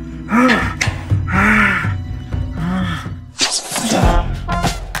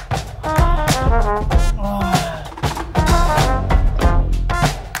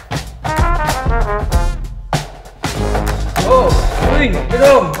 Oh, police, get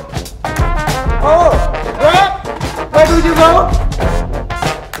on. Oh, what? Where do you go?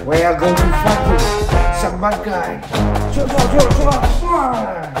 We are going to fight some bad guy.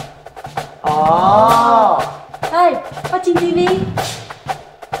 Oh. Ê, watching TV.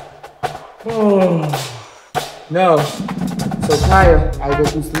 No. So tired. I go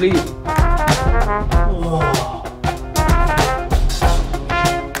to sleep.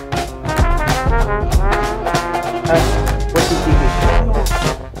 Hey, what's the TV?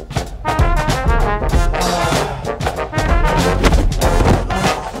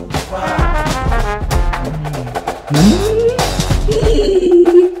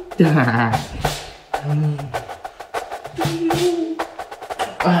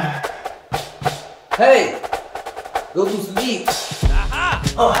 Hey, go to sleep.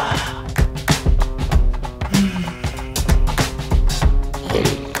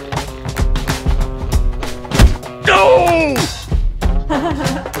 No!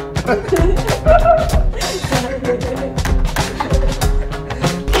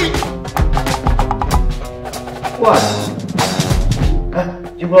 What?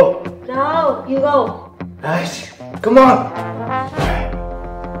 You go. No, you go. Nice. Come on.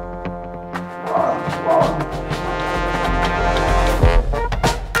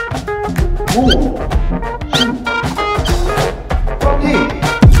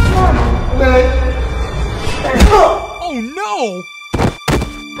 Oh no!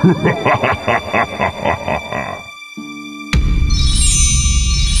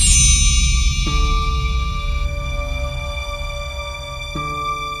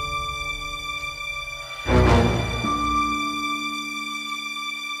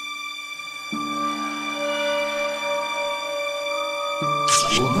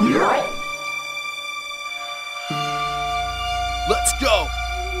 Let's go!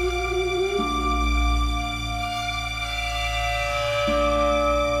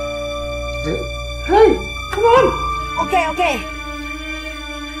 Hey, come on. Okay, okay.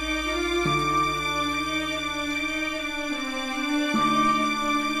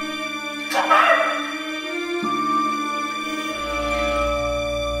 Come on.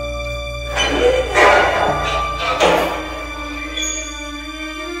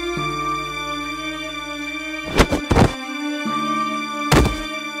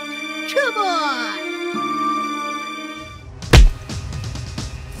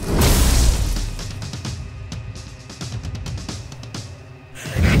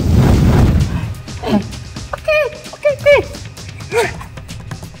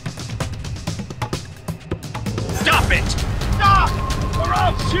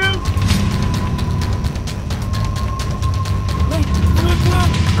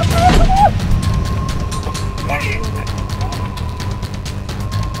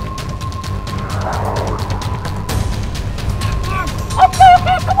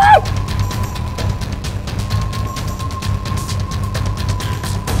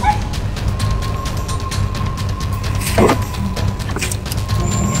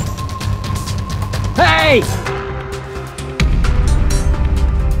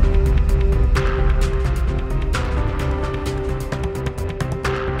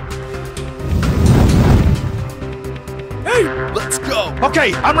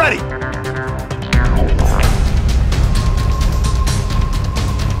 Okay, I'm ready.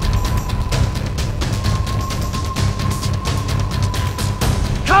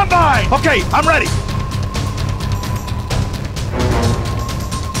 Combine! Okay, I'm ready.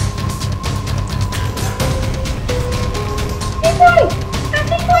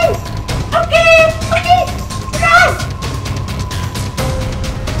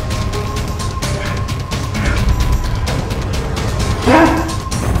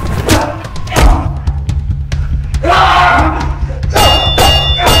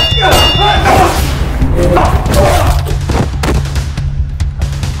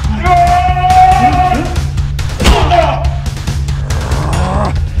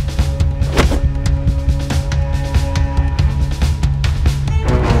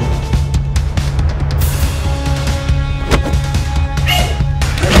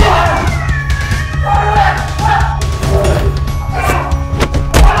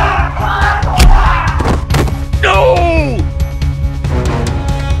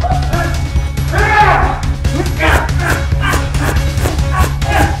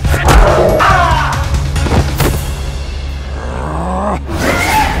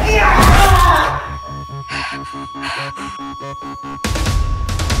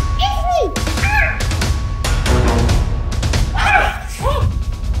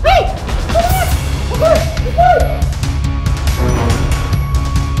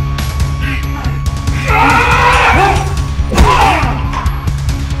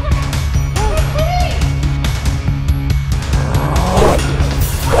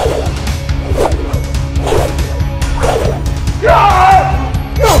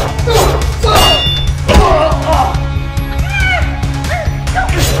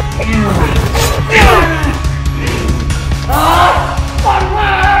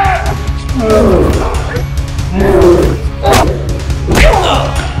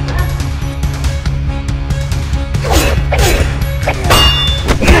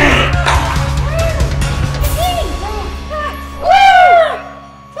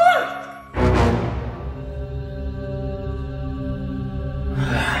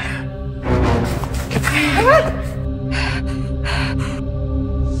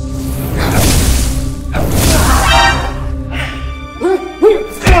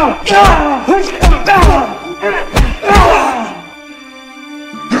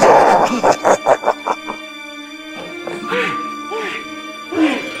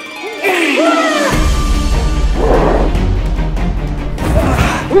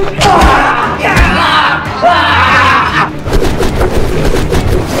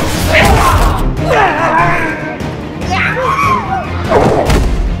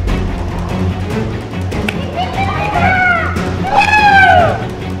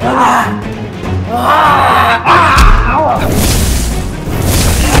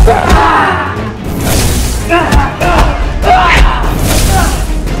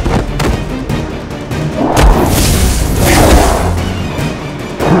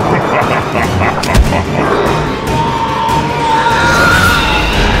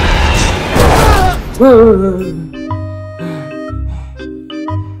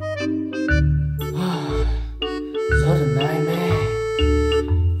 Such a nightmare.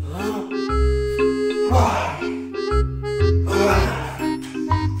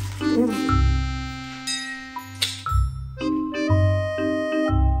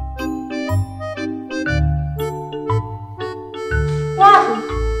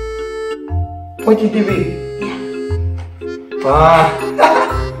 Watching TV. Wah.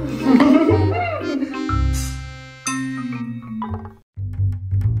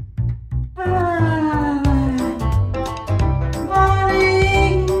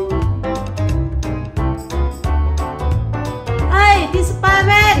 Hey, this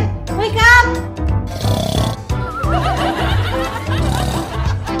Spider-Man, wake up!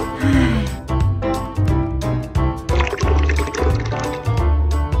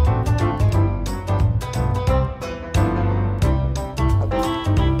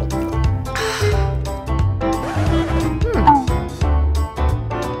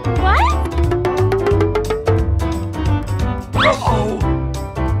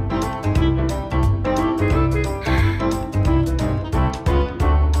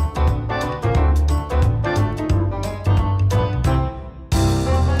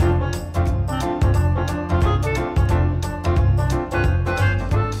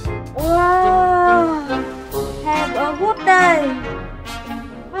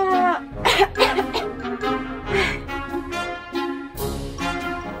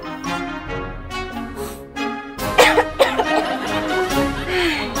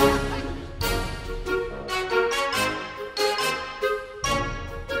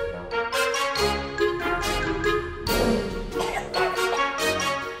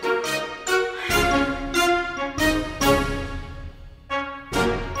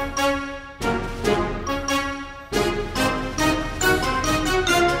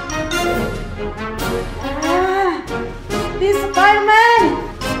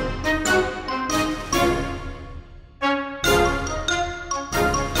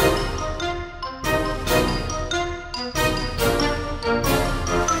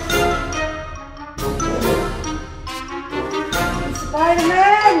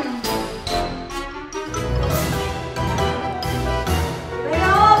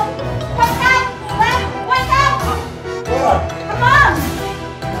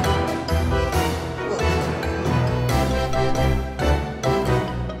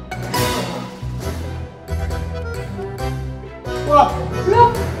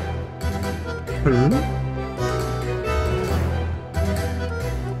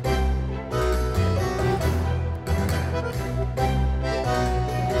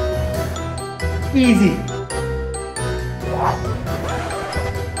 Easy.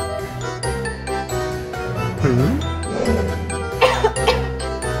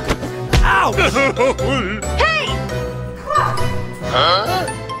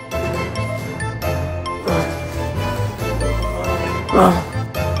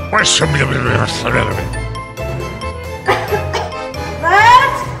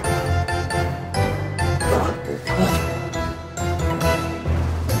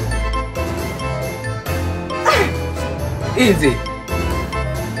 Easy.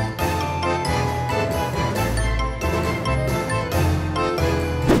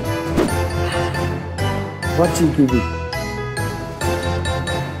 Watching TV.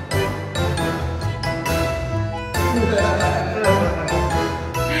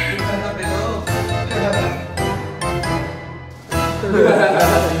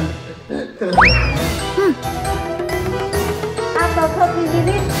 After 30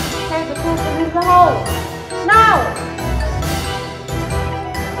 minutes, take the food to leave the hole. Now!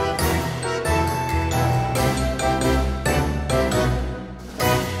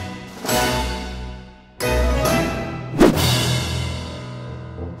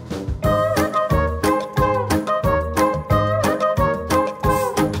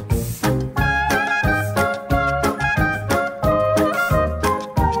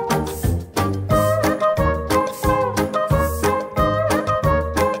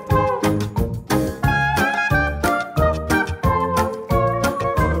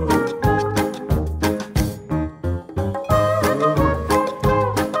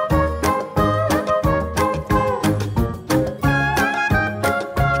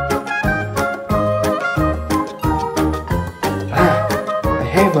 I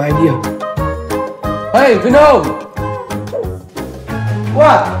have an idea. Hey, Venom!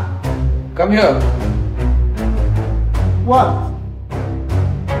 What? Come here. What?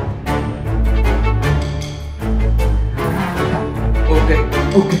 Okay.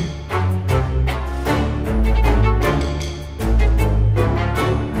 Okay.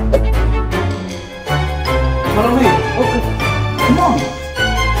 Follow me. Okay. Come on.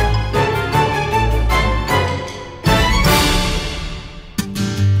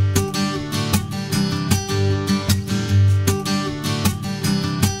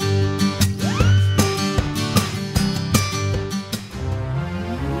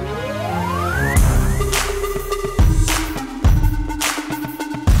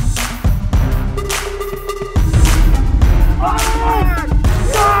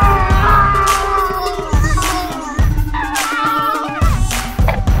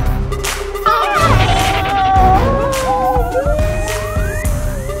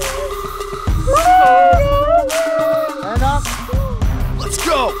 Stand up. Let's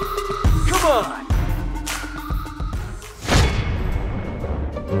go! Come on!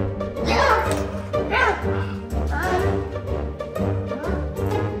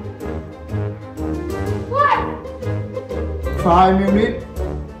 5 minutes.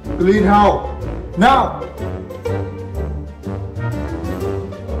 Clean house. Now.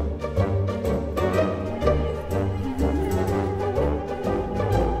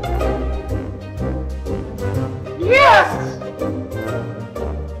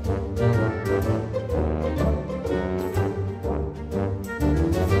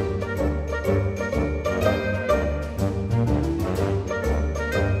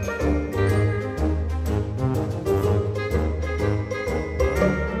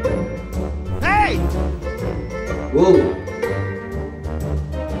 Hey!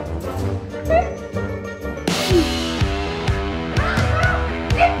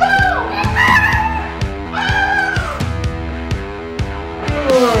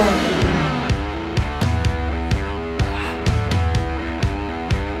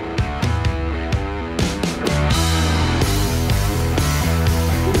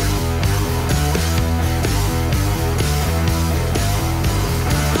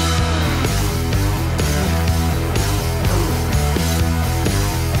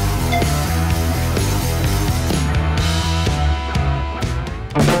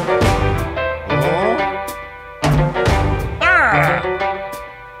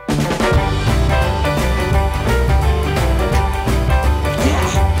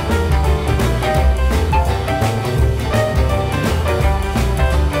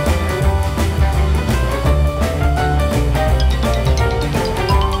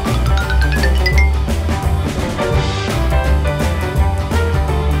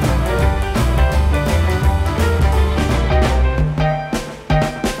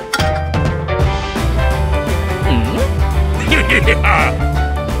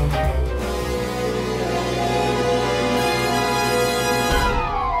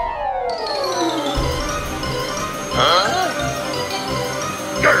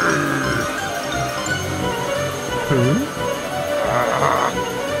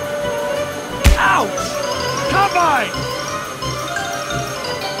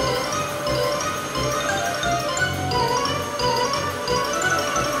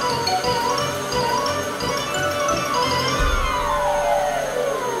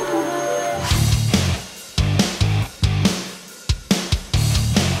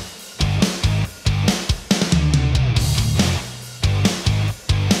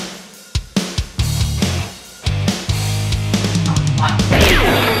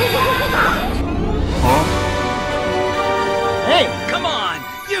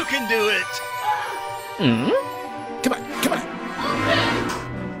 You can do it. Come on, come on.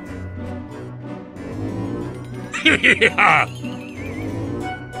 Yeah.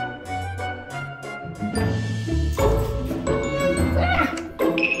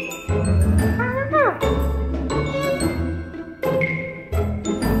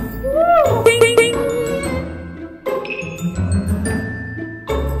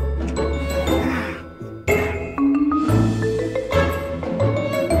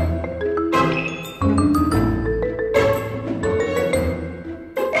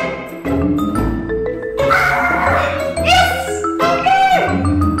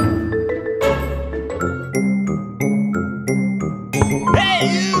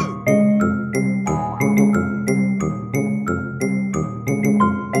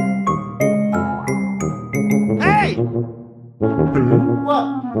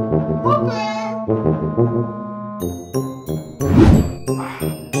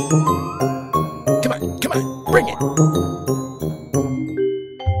 Come on, come on, bring it.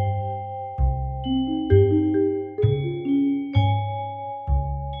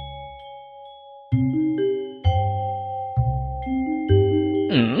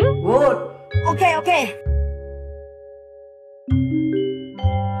 Good. Okay, okay.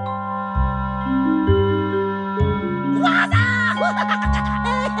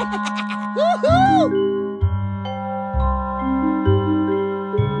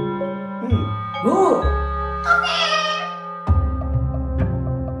 Good.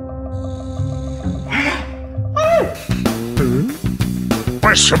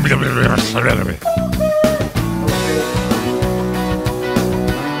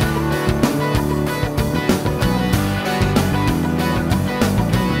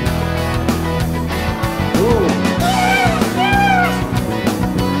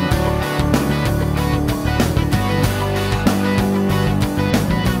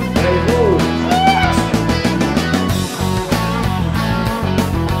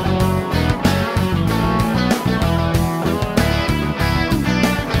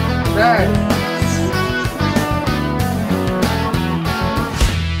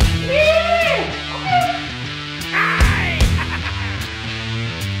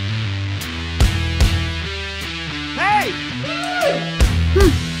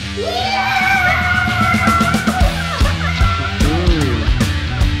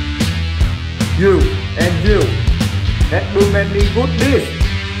 You and you. That do many good deeds.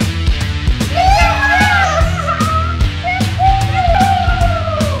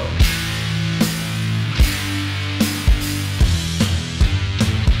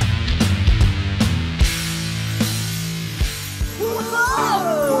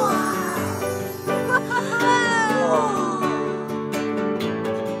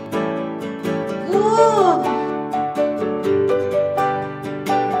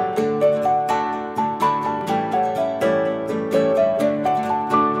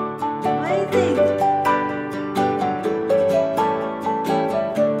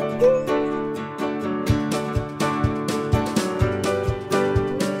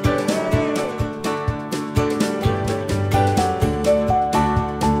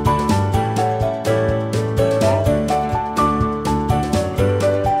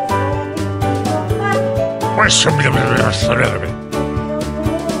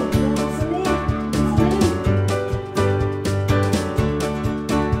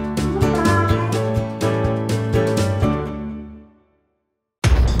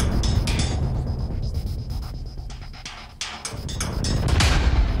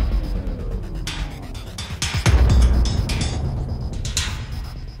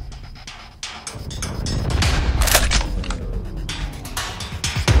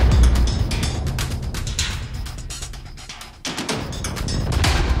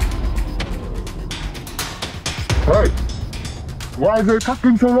 Hey, why are they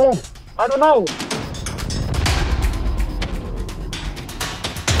taking so long? I don't know.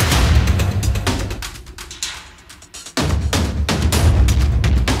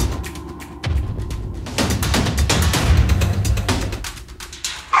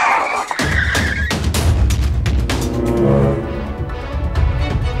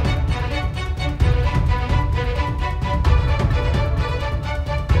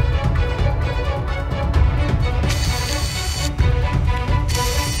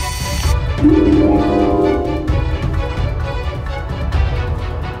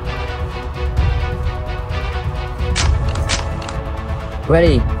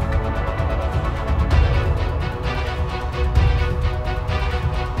 Ready.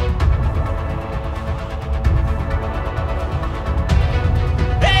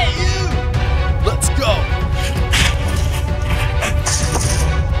 Hey, you! Let's go!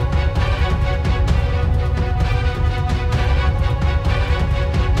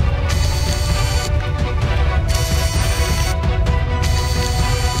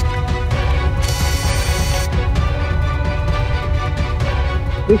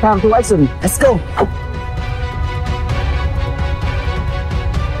 We come to action. Let's go. Come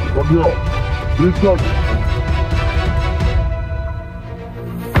here. Listen.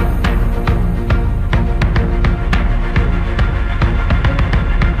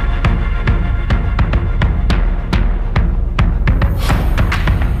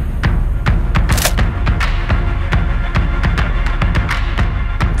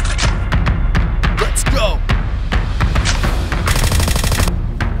 Let's go.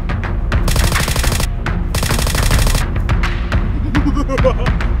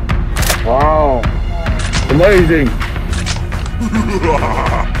 Wow. Amazing.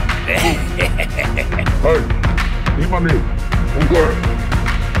 Hey, Imani. Okay.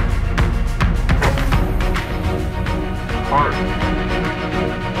 Hi.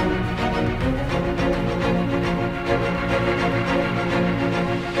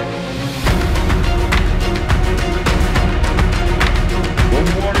 Don't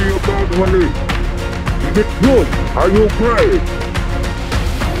worry about money. Is it good? Are you okay?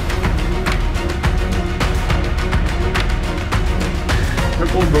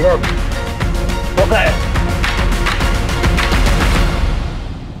 Take on the left. Okay.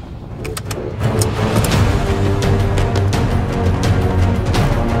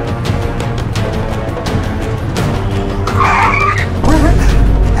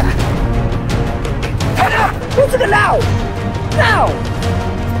 Head up! Who's it now? Now!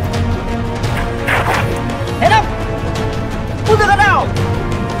 Head up! Who's it now?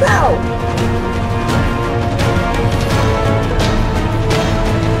 Now!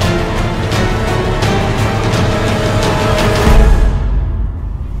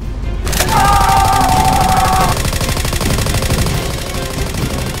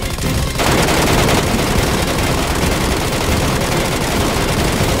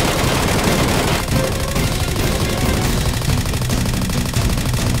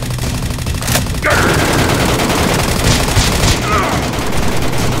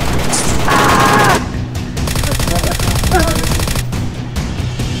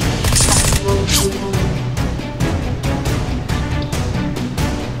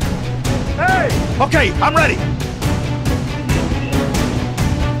 Okay, I'm ready.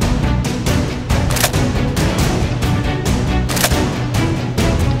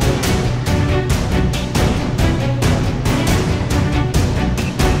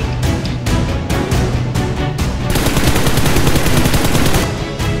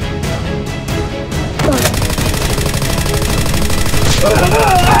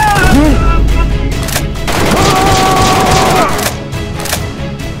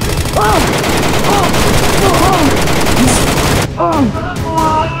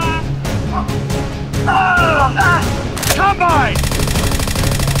 Combine!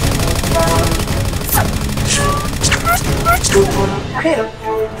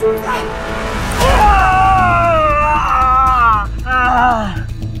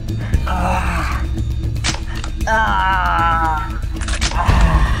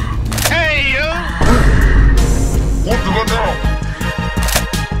 Hey, you! What's the gun now?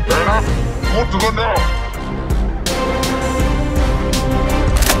 Anna, what's the gun now?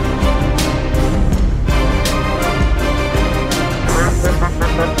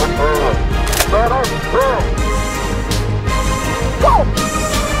 Anna,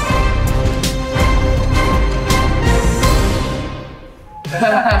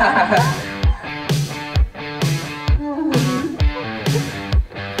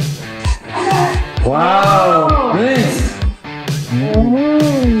 Wow, nice.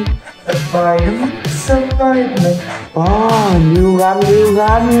 Survive. Oh, new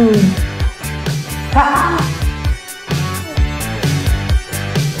gun.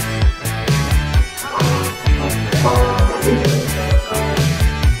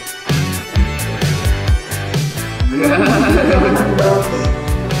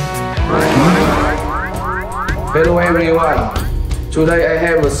 Hello everyone. Today I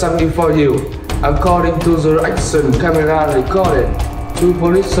have something for you. According to the action camera recorded, two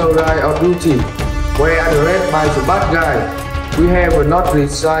police soldiers on duty were arrested by the bad guy. We have not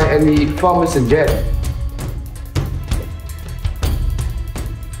received any information yet.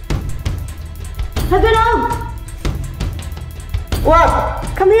 Have it out! What?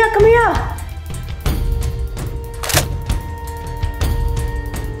 Come here!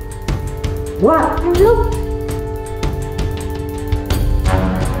 What? Look!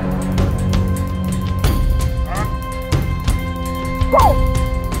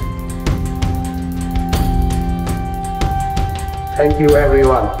 Thank you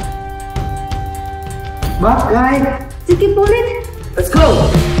everyone. Bad guy. Sticky bullet! Let's go.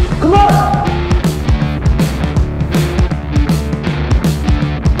 Come on.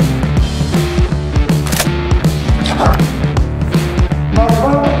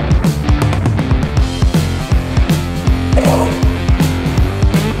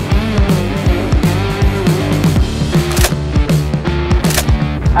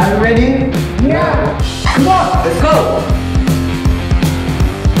 Are you ready? Yeah. Come on. Let's go.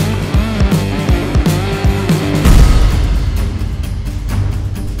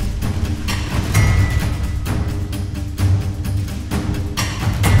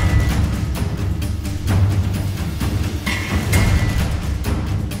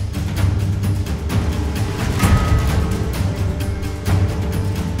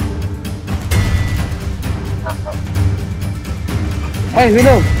 Hey,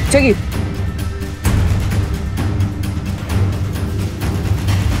 Vino, check it.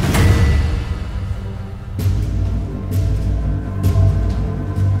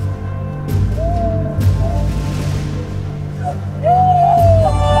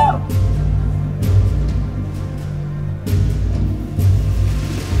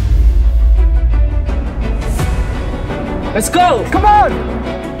 Let's go! Come on.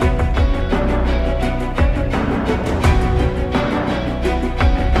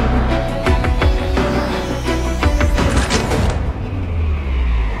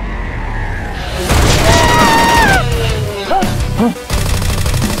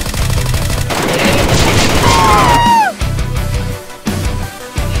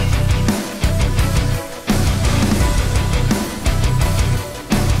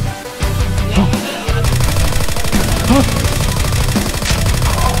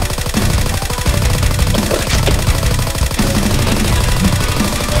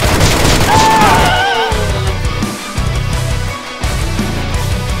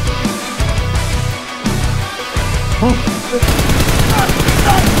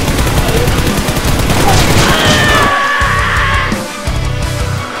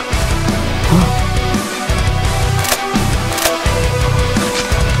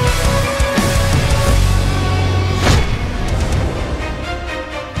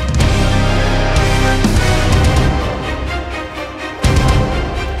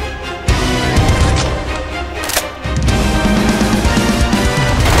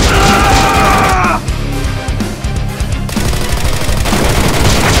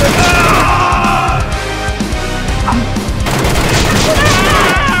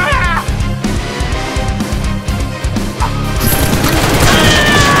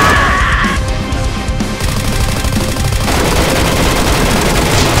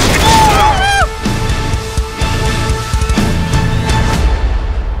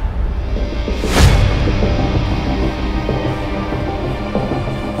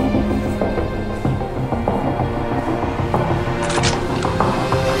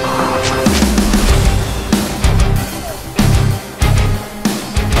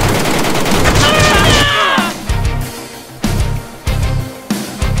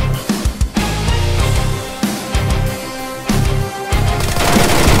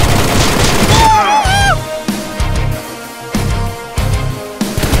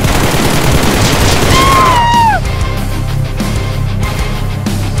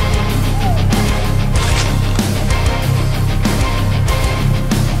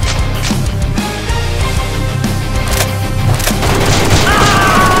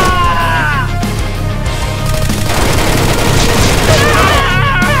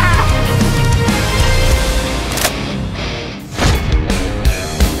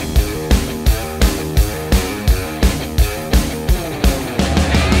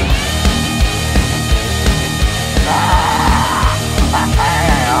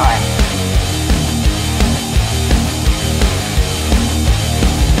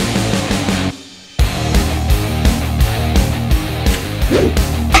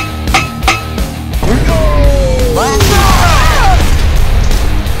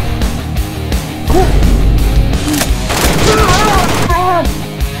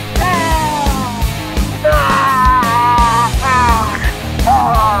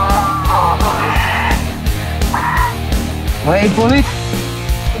 Hey, police!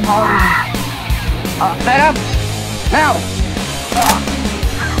 Stand up! Now!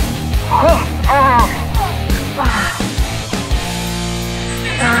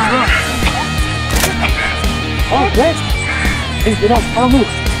 Oh, yes! Hey, get up! Follow me!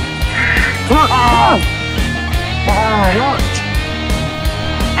 Come on!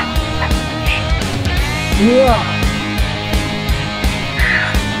 Yeah!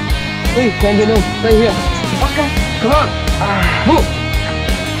 Hey, can't get up! Stay here! Okay! Come on! Move!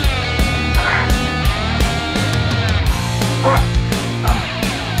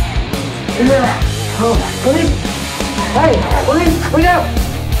 Yeah! Oh, police! Hey! Police! Wake up!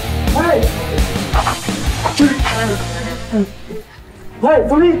 Hey! Hey,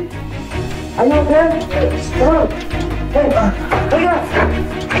 police! Are you okay? Come on! Hey! Wake up!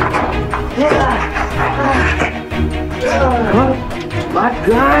 Yeah! Bad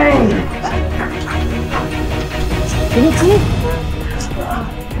guy. Sini.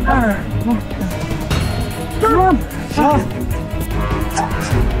 Come on.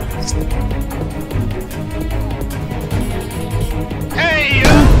 Hey!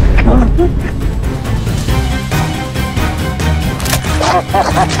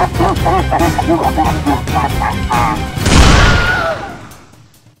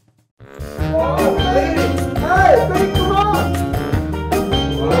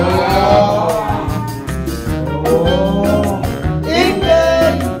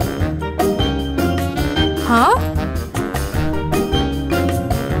 Hả?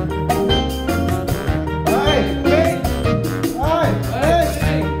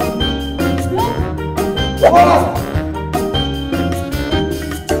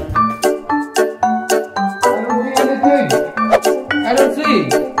 I don't see.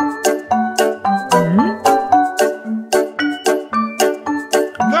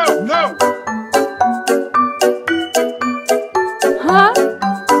 No! Hả?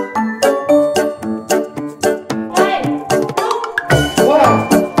 What?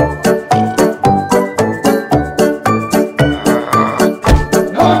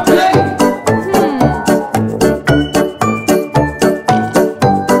 Nothing.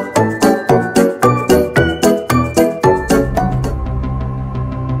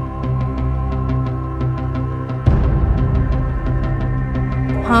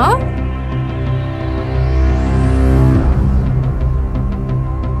 Hả?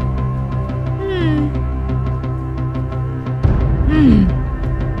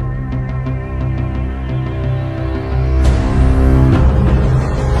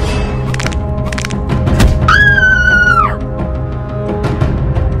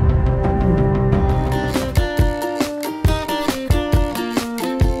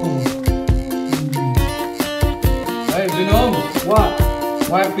 Hey, Venom. What?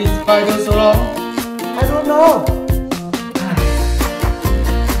 Why been spider so long? I don't know.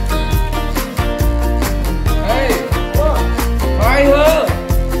 Hey, find her.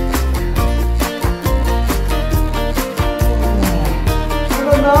 I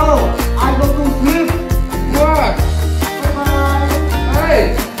don't know. I go to sleep. What? Bye. Hey.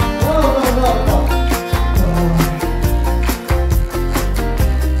 No.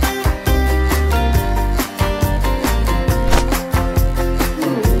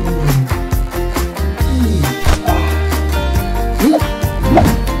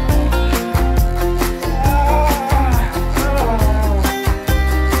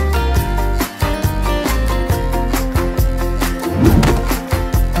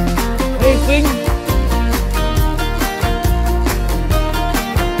 Hey, Pink.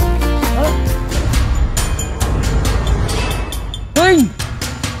 Vinh!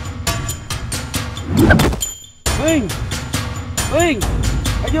 Vinh! Vinh!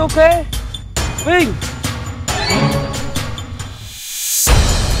 Are you okay? Vinh!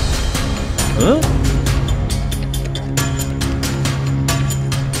 Huh?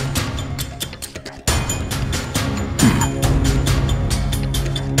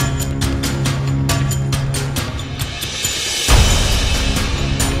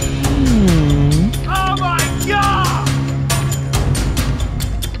 Oh my god!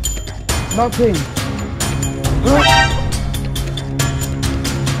 Nothing.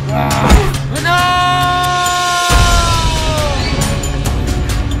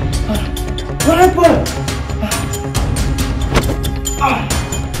 What happened?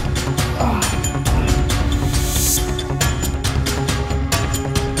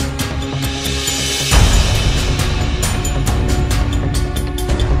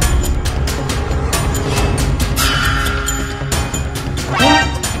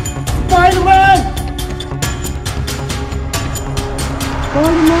 Spider-Man!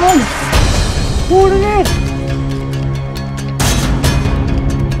 Spider-Man! Pull it!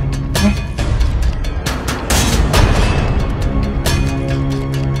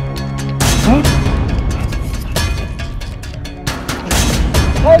 Huh?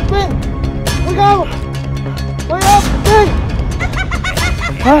 Hey, Pink! Look out! Wake up, Pink!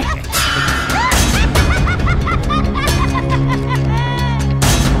 Huh?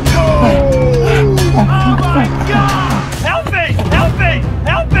 Oh my god! Help me! Help me!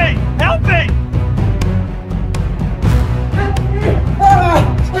 Help me! Help me!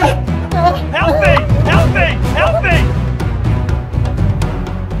 Help me! Help me! Help me!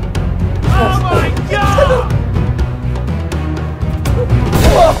 Oh my god!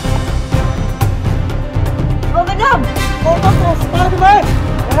 Spider-Man!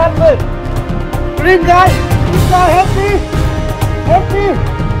 What happened? Green guy! Help me! Help me!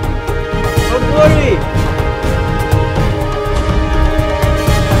 Don't worry!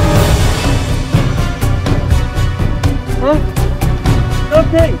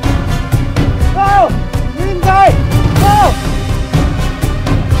 anything. No! Green guy! No!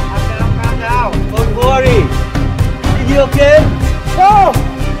 Calm down. Don't worry. Is he okay? No!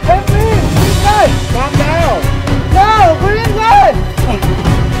 Help me! Green guy! Calm down. No! Green guy!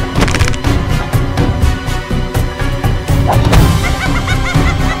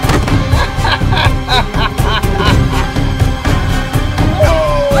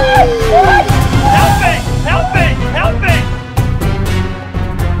 Help me! Help me! Help me!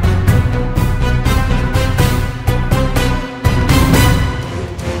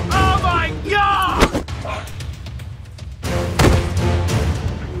 Oh my God!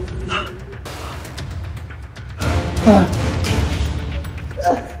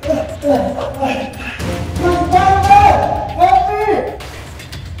 Help me!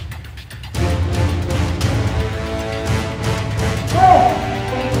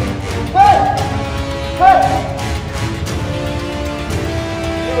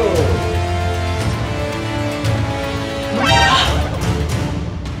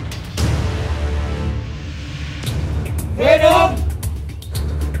 Venom!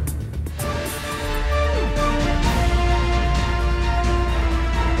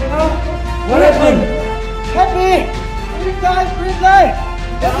 What happened? Help me! Green guy! Green guy!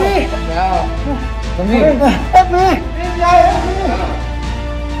 Help me! Come here. Help me! Green guy! Help me!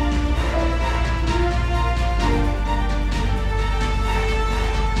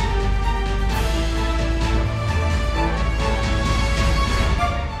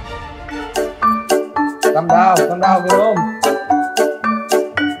 Calm down, Venom.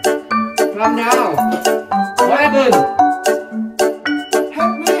 Calm down. What happened?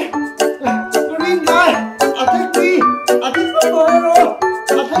 Help me! Green guy! Attack me! Attack superhero!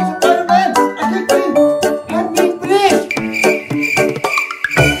 Attack Spider-Man! Attack me! Help me, please!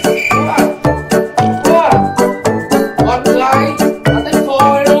 What? Online? Nothing for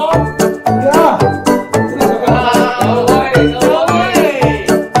Venom? Yeah! No way.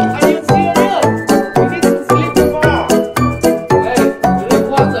 Are you serious? You need to sleep more. Hey, drink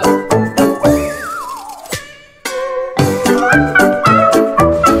water.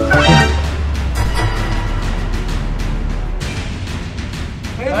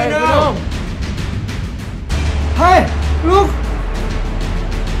 Hey, Venom. Hey! Look!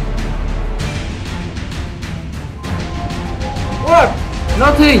 What?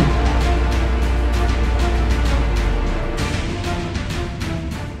 Nothing.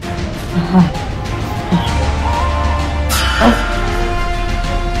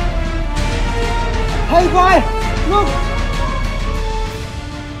 Hey guy! Look!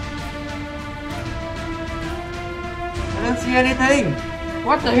 I don't see anything.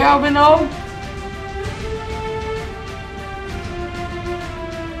 What the hell, Venom?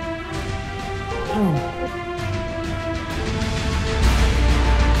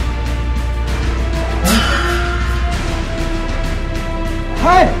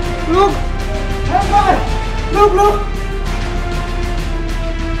 Hey! Look! Hey guy! Look! Look!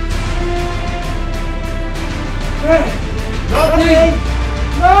 Hey! Nothing.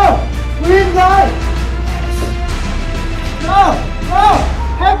 No! Green guy! No! No!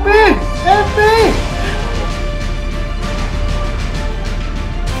 Help me! Help me!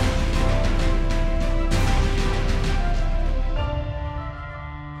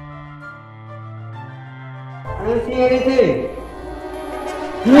 I don't see anything.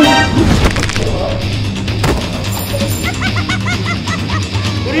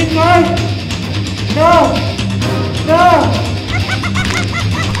 Green guy? No! No!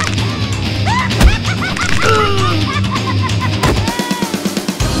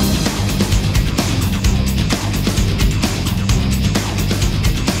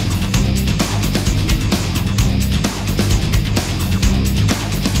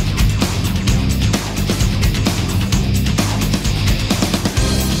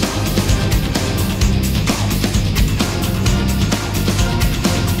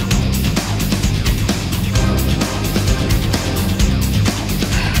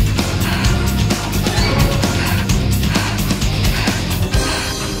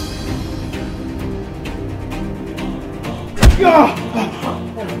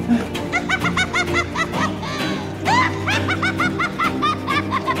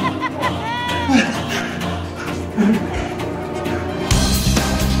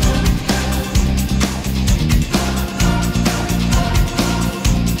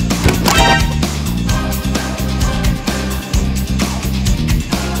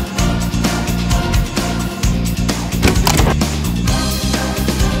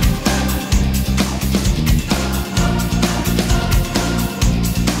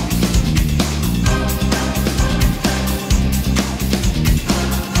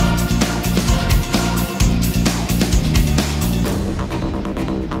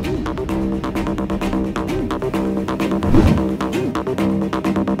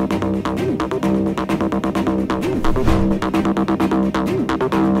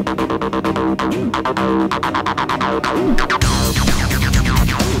 Bye.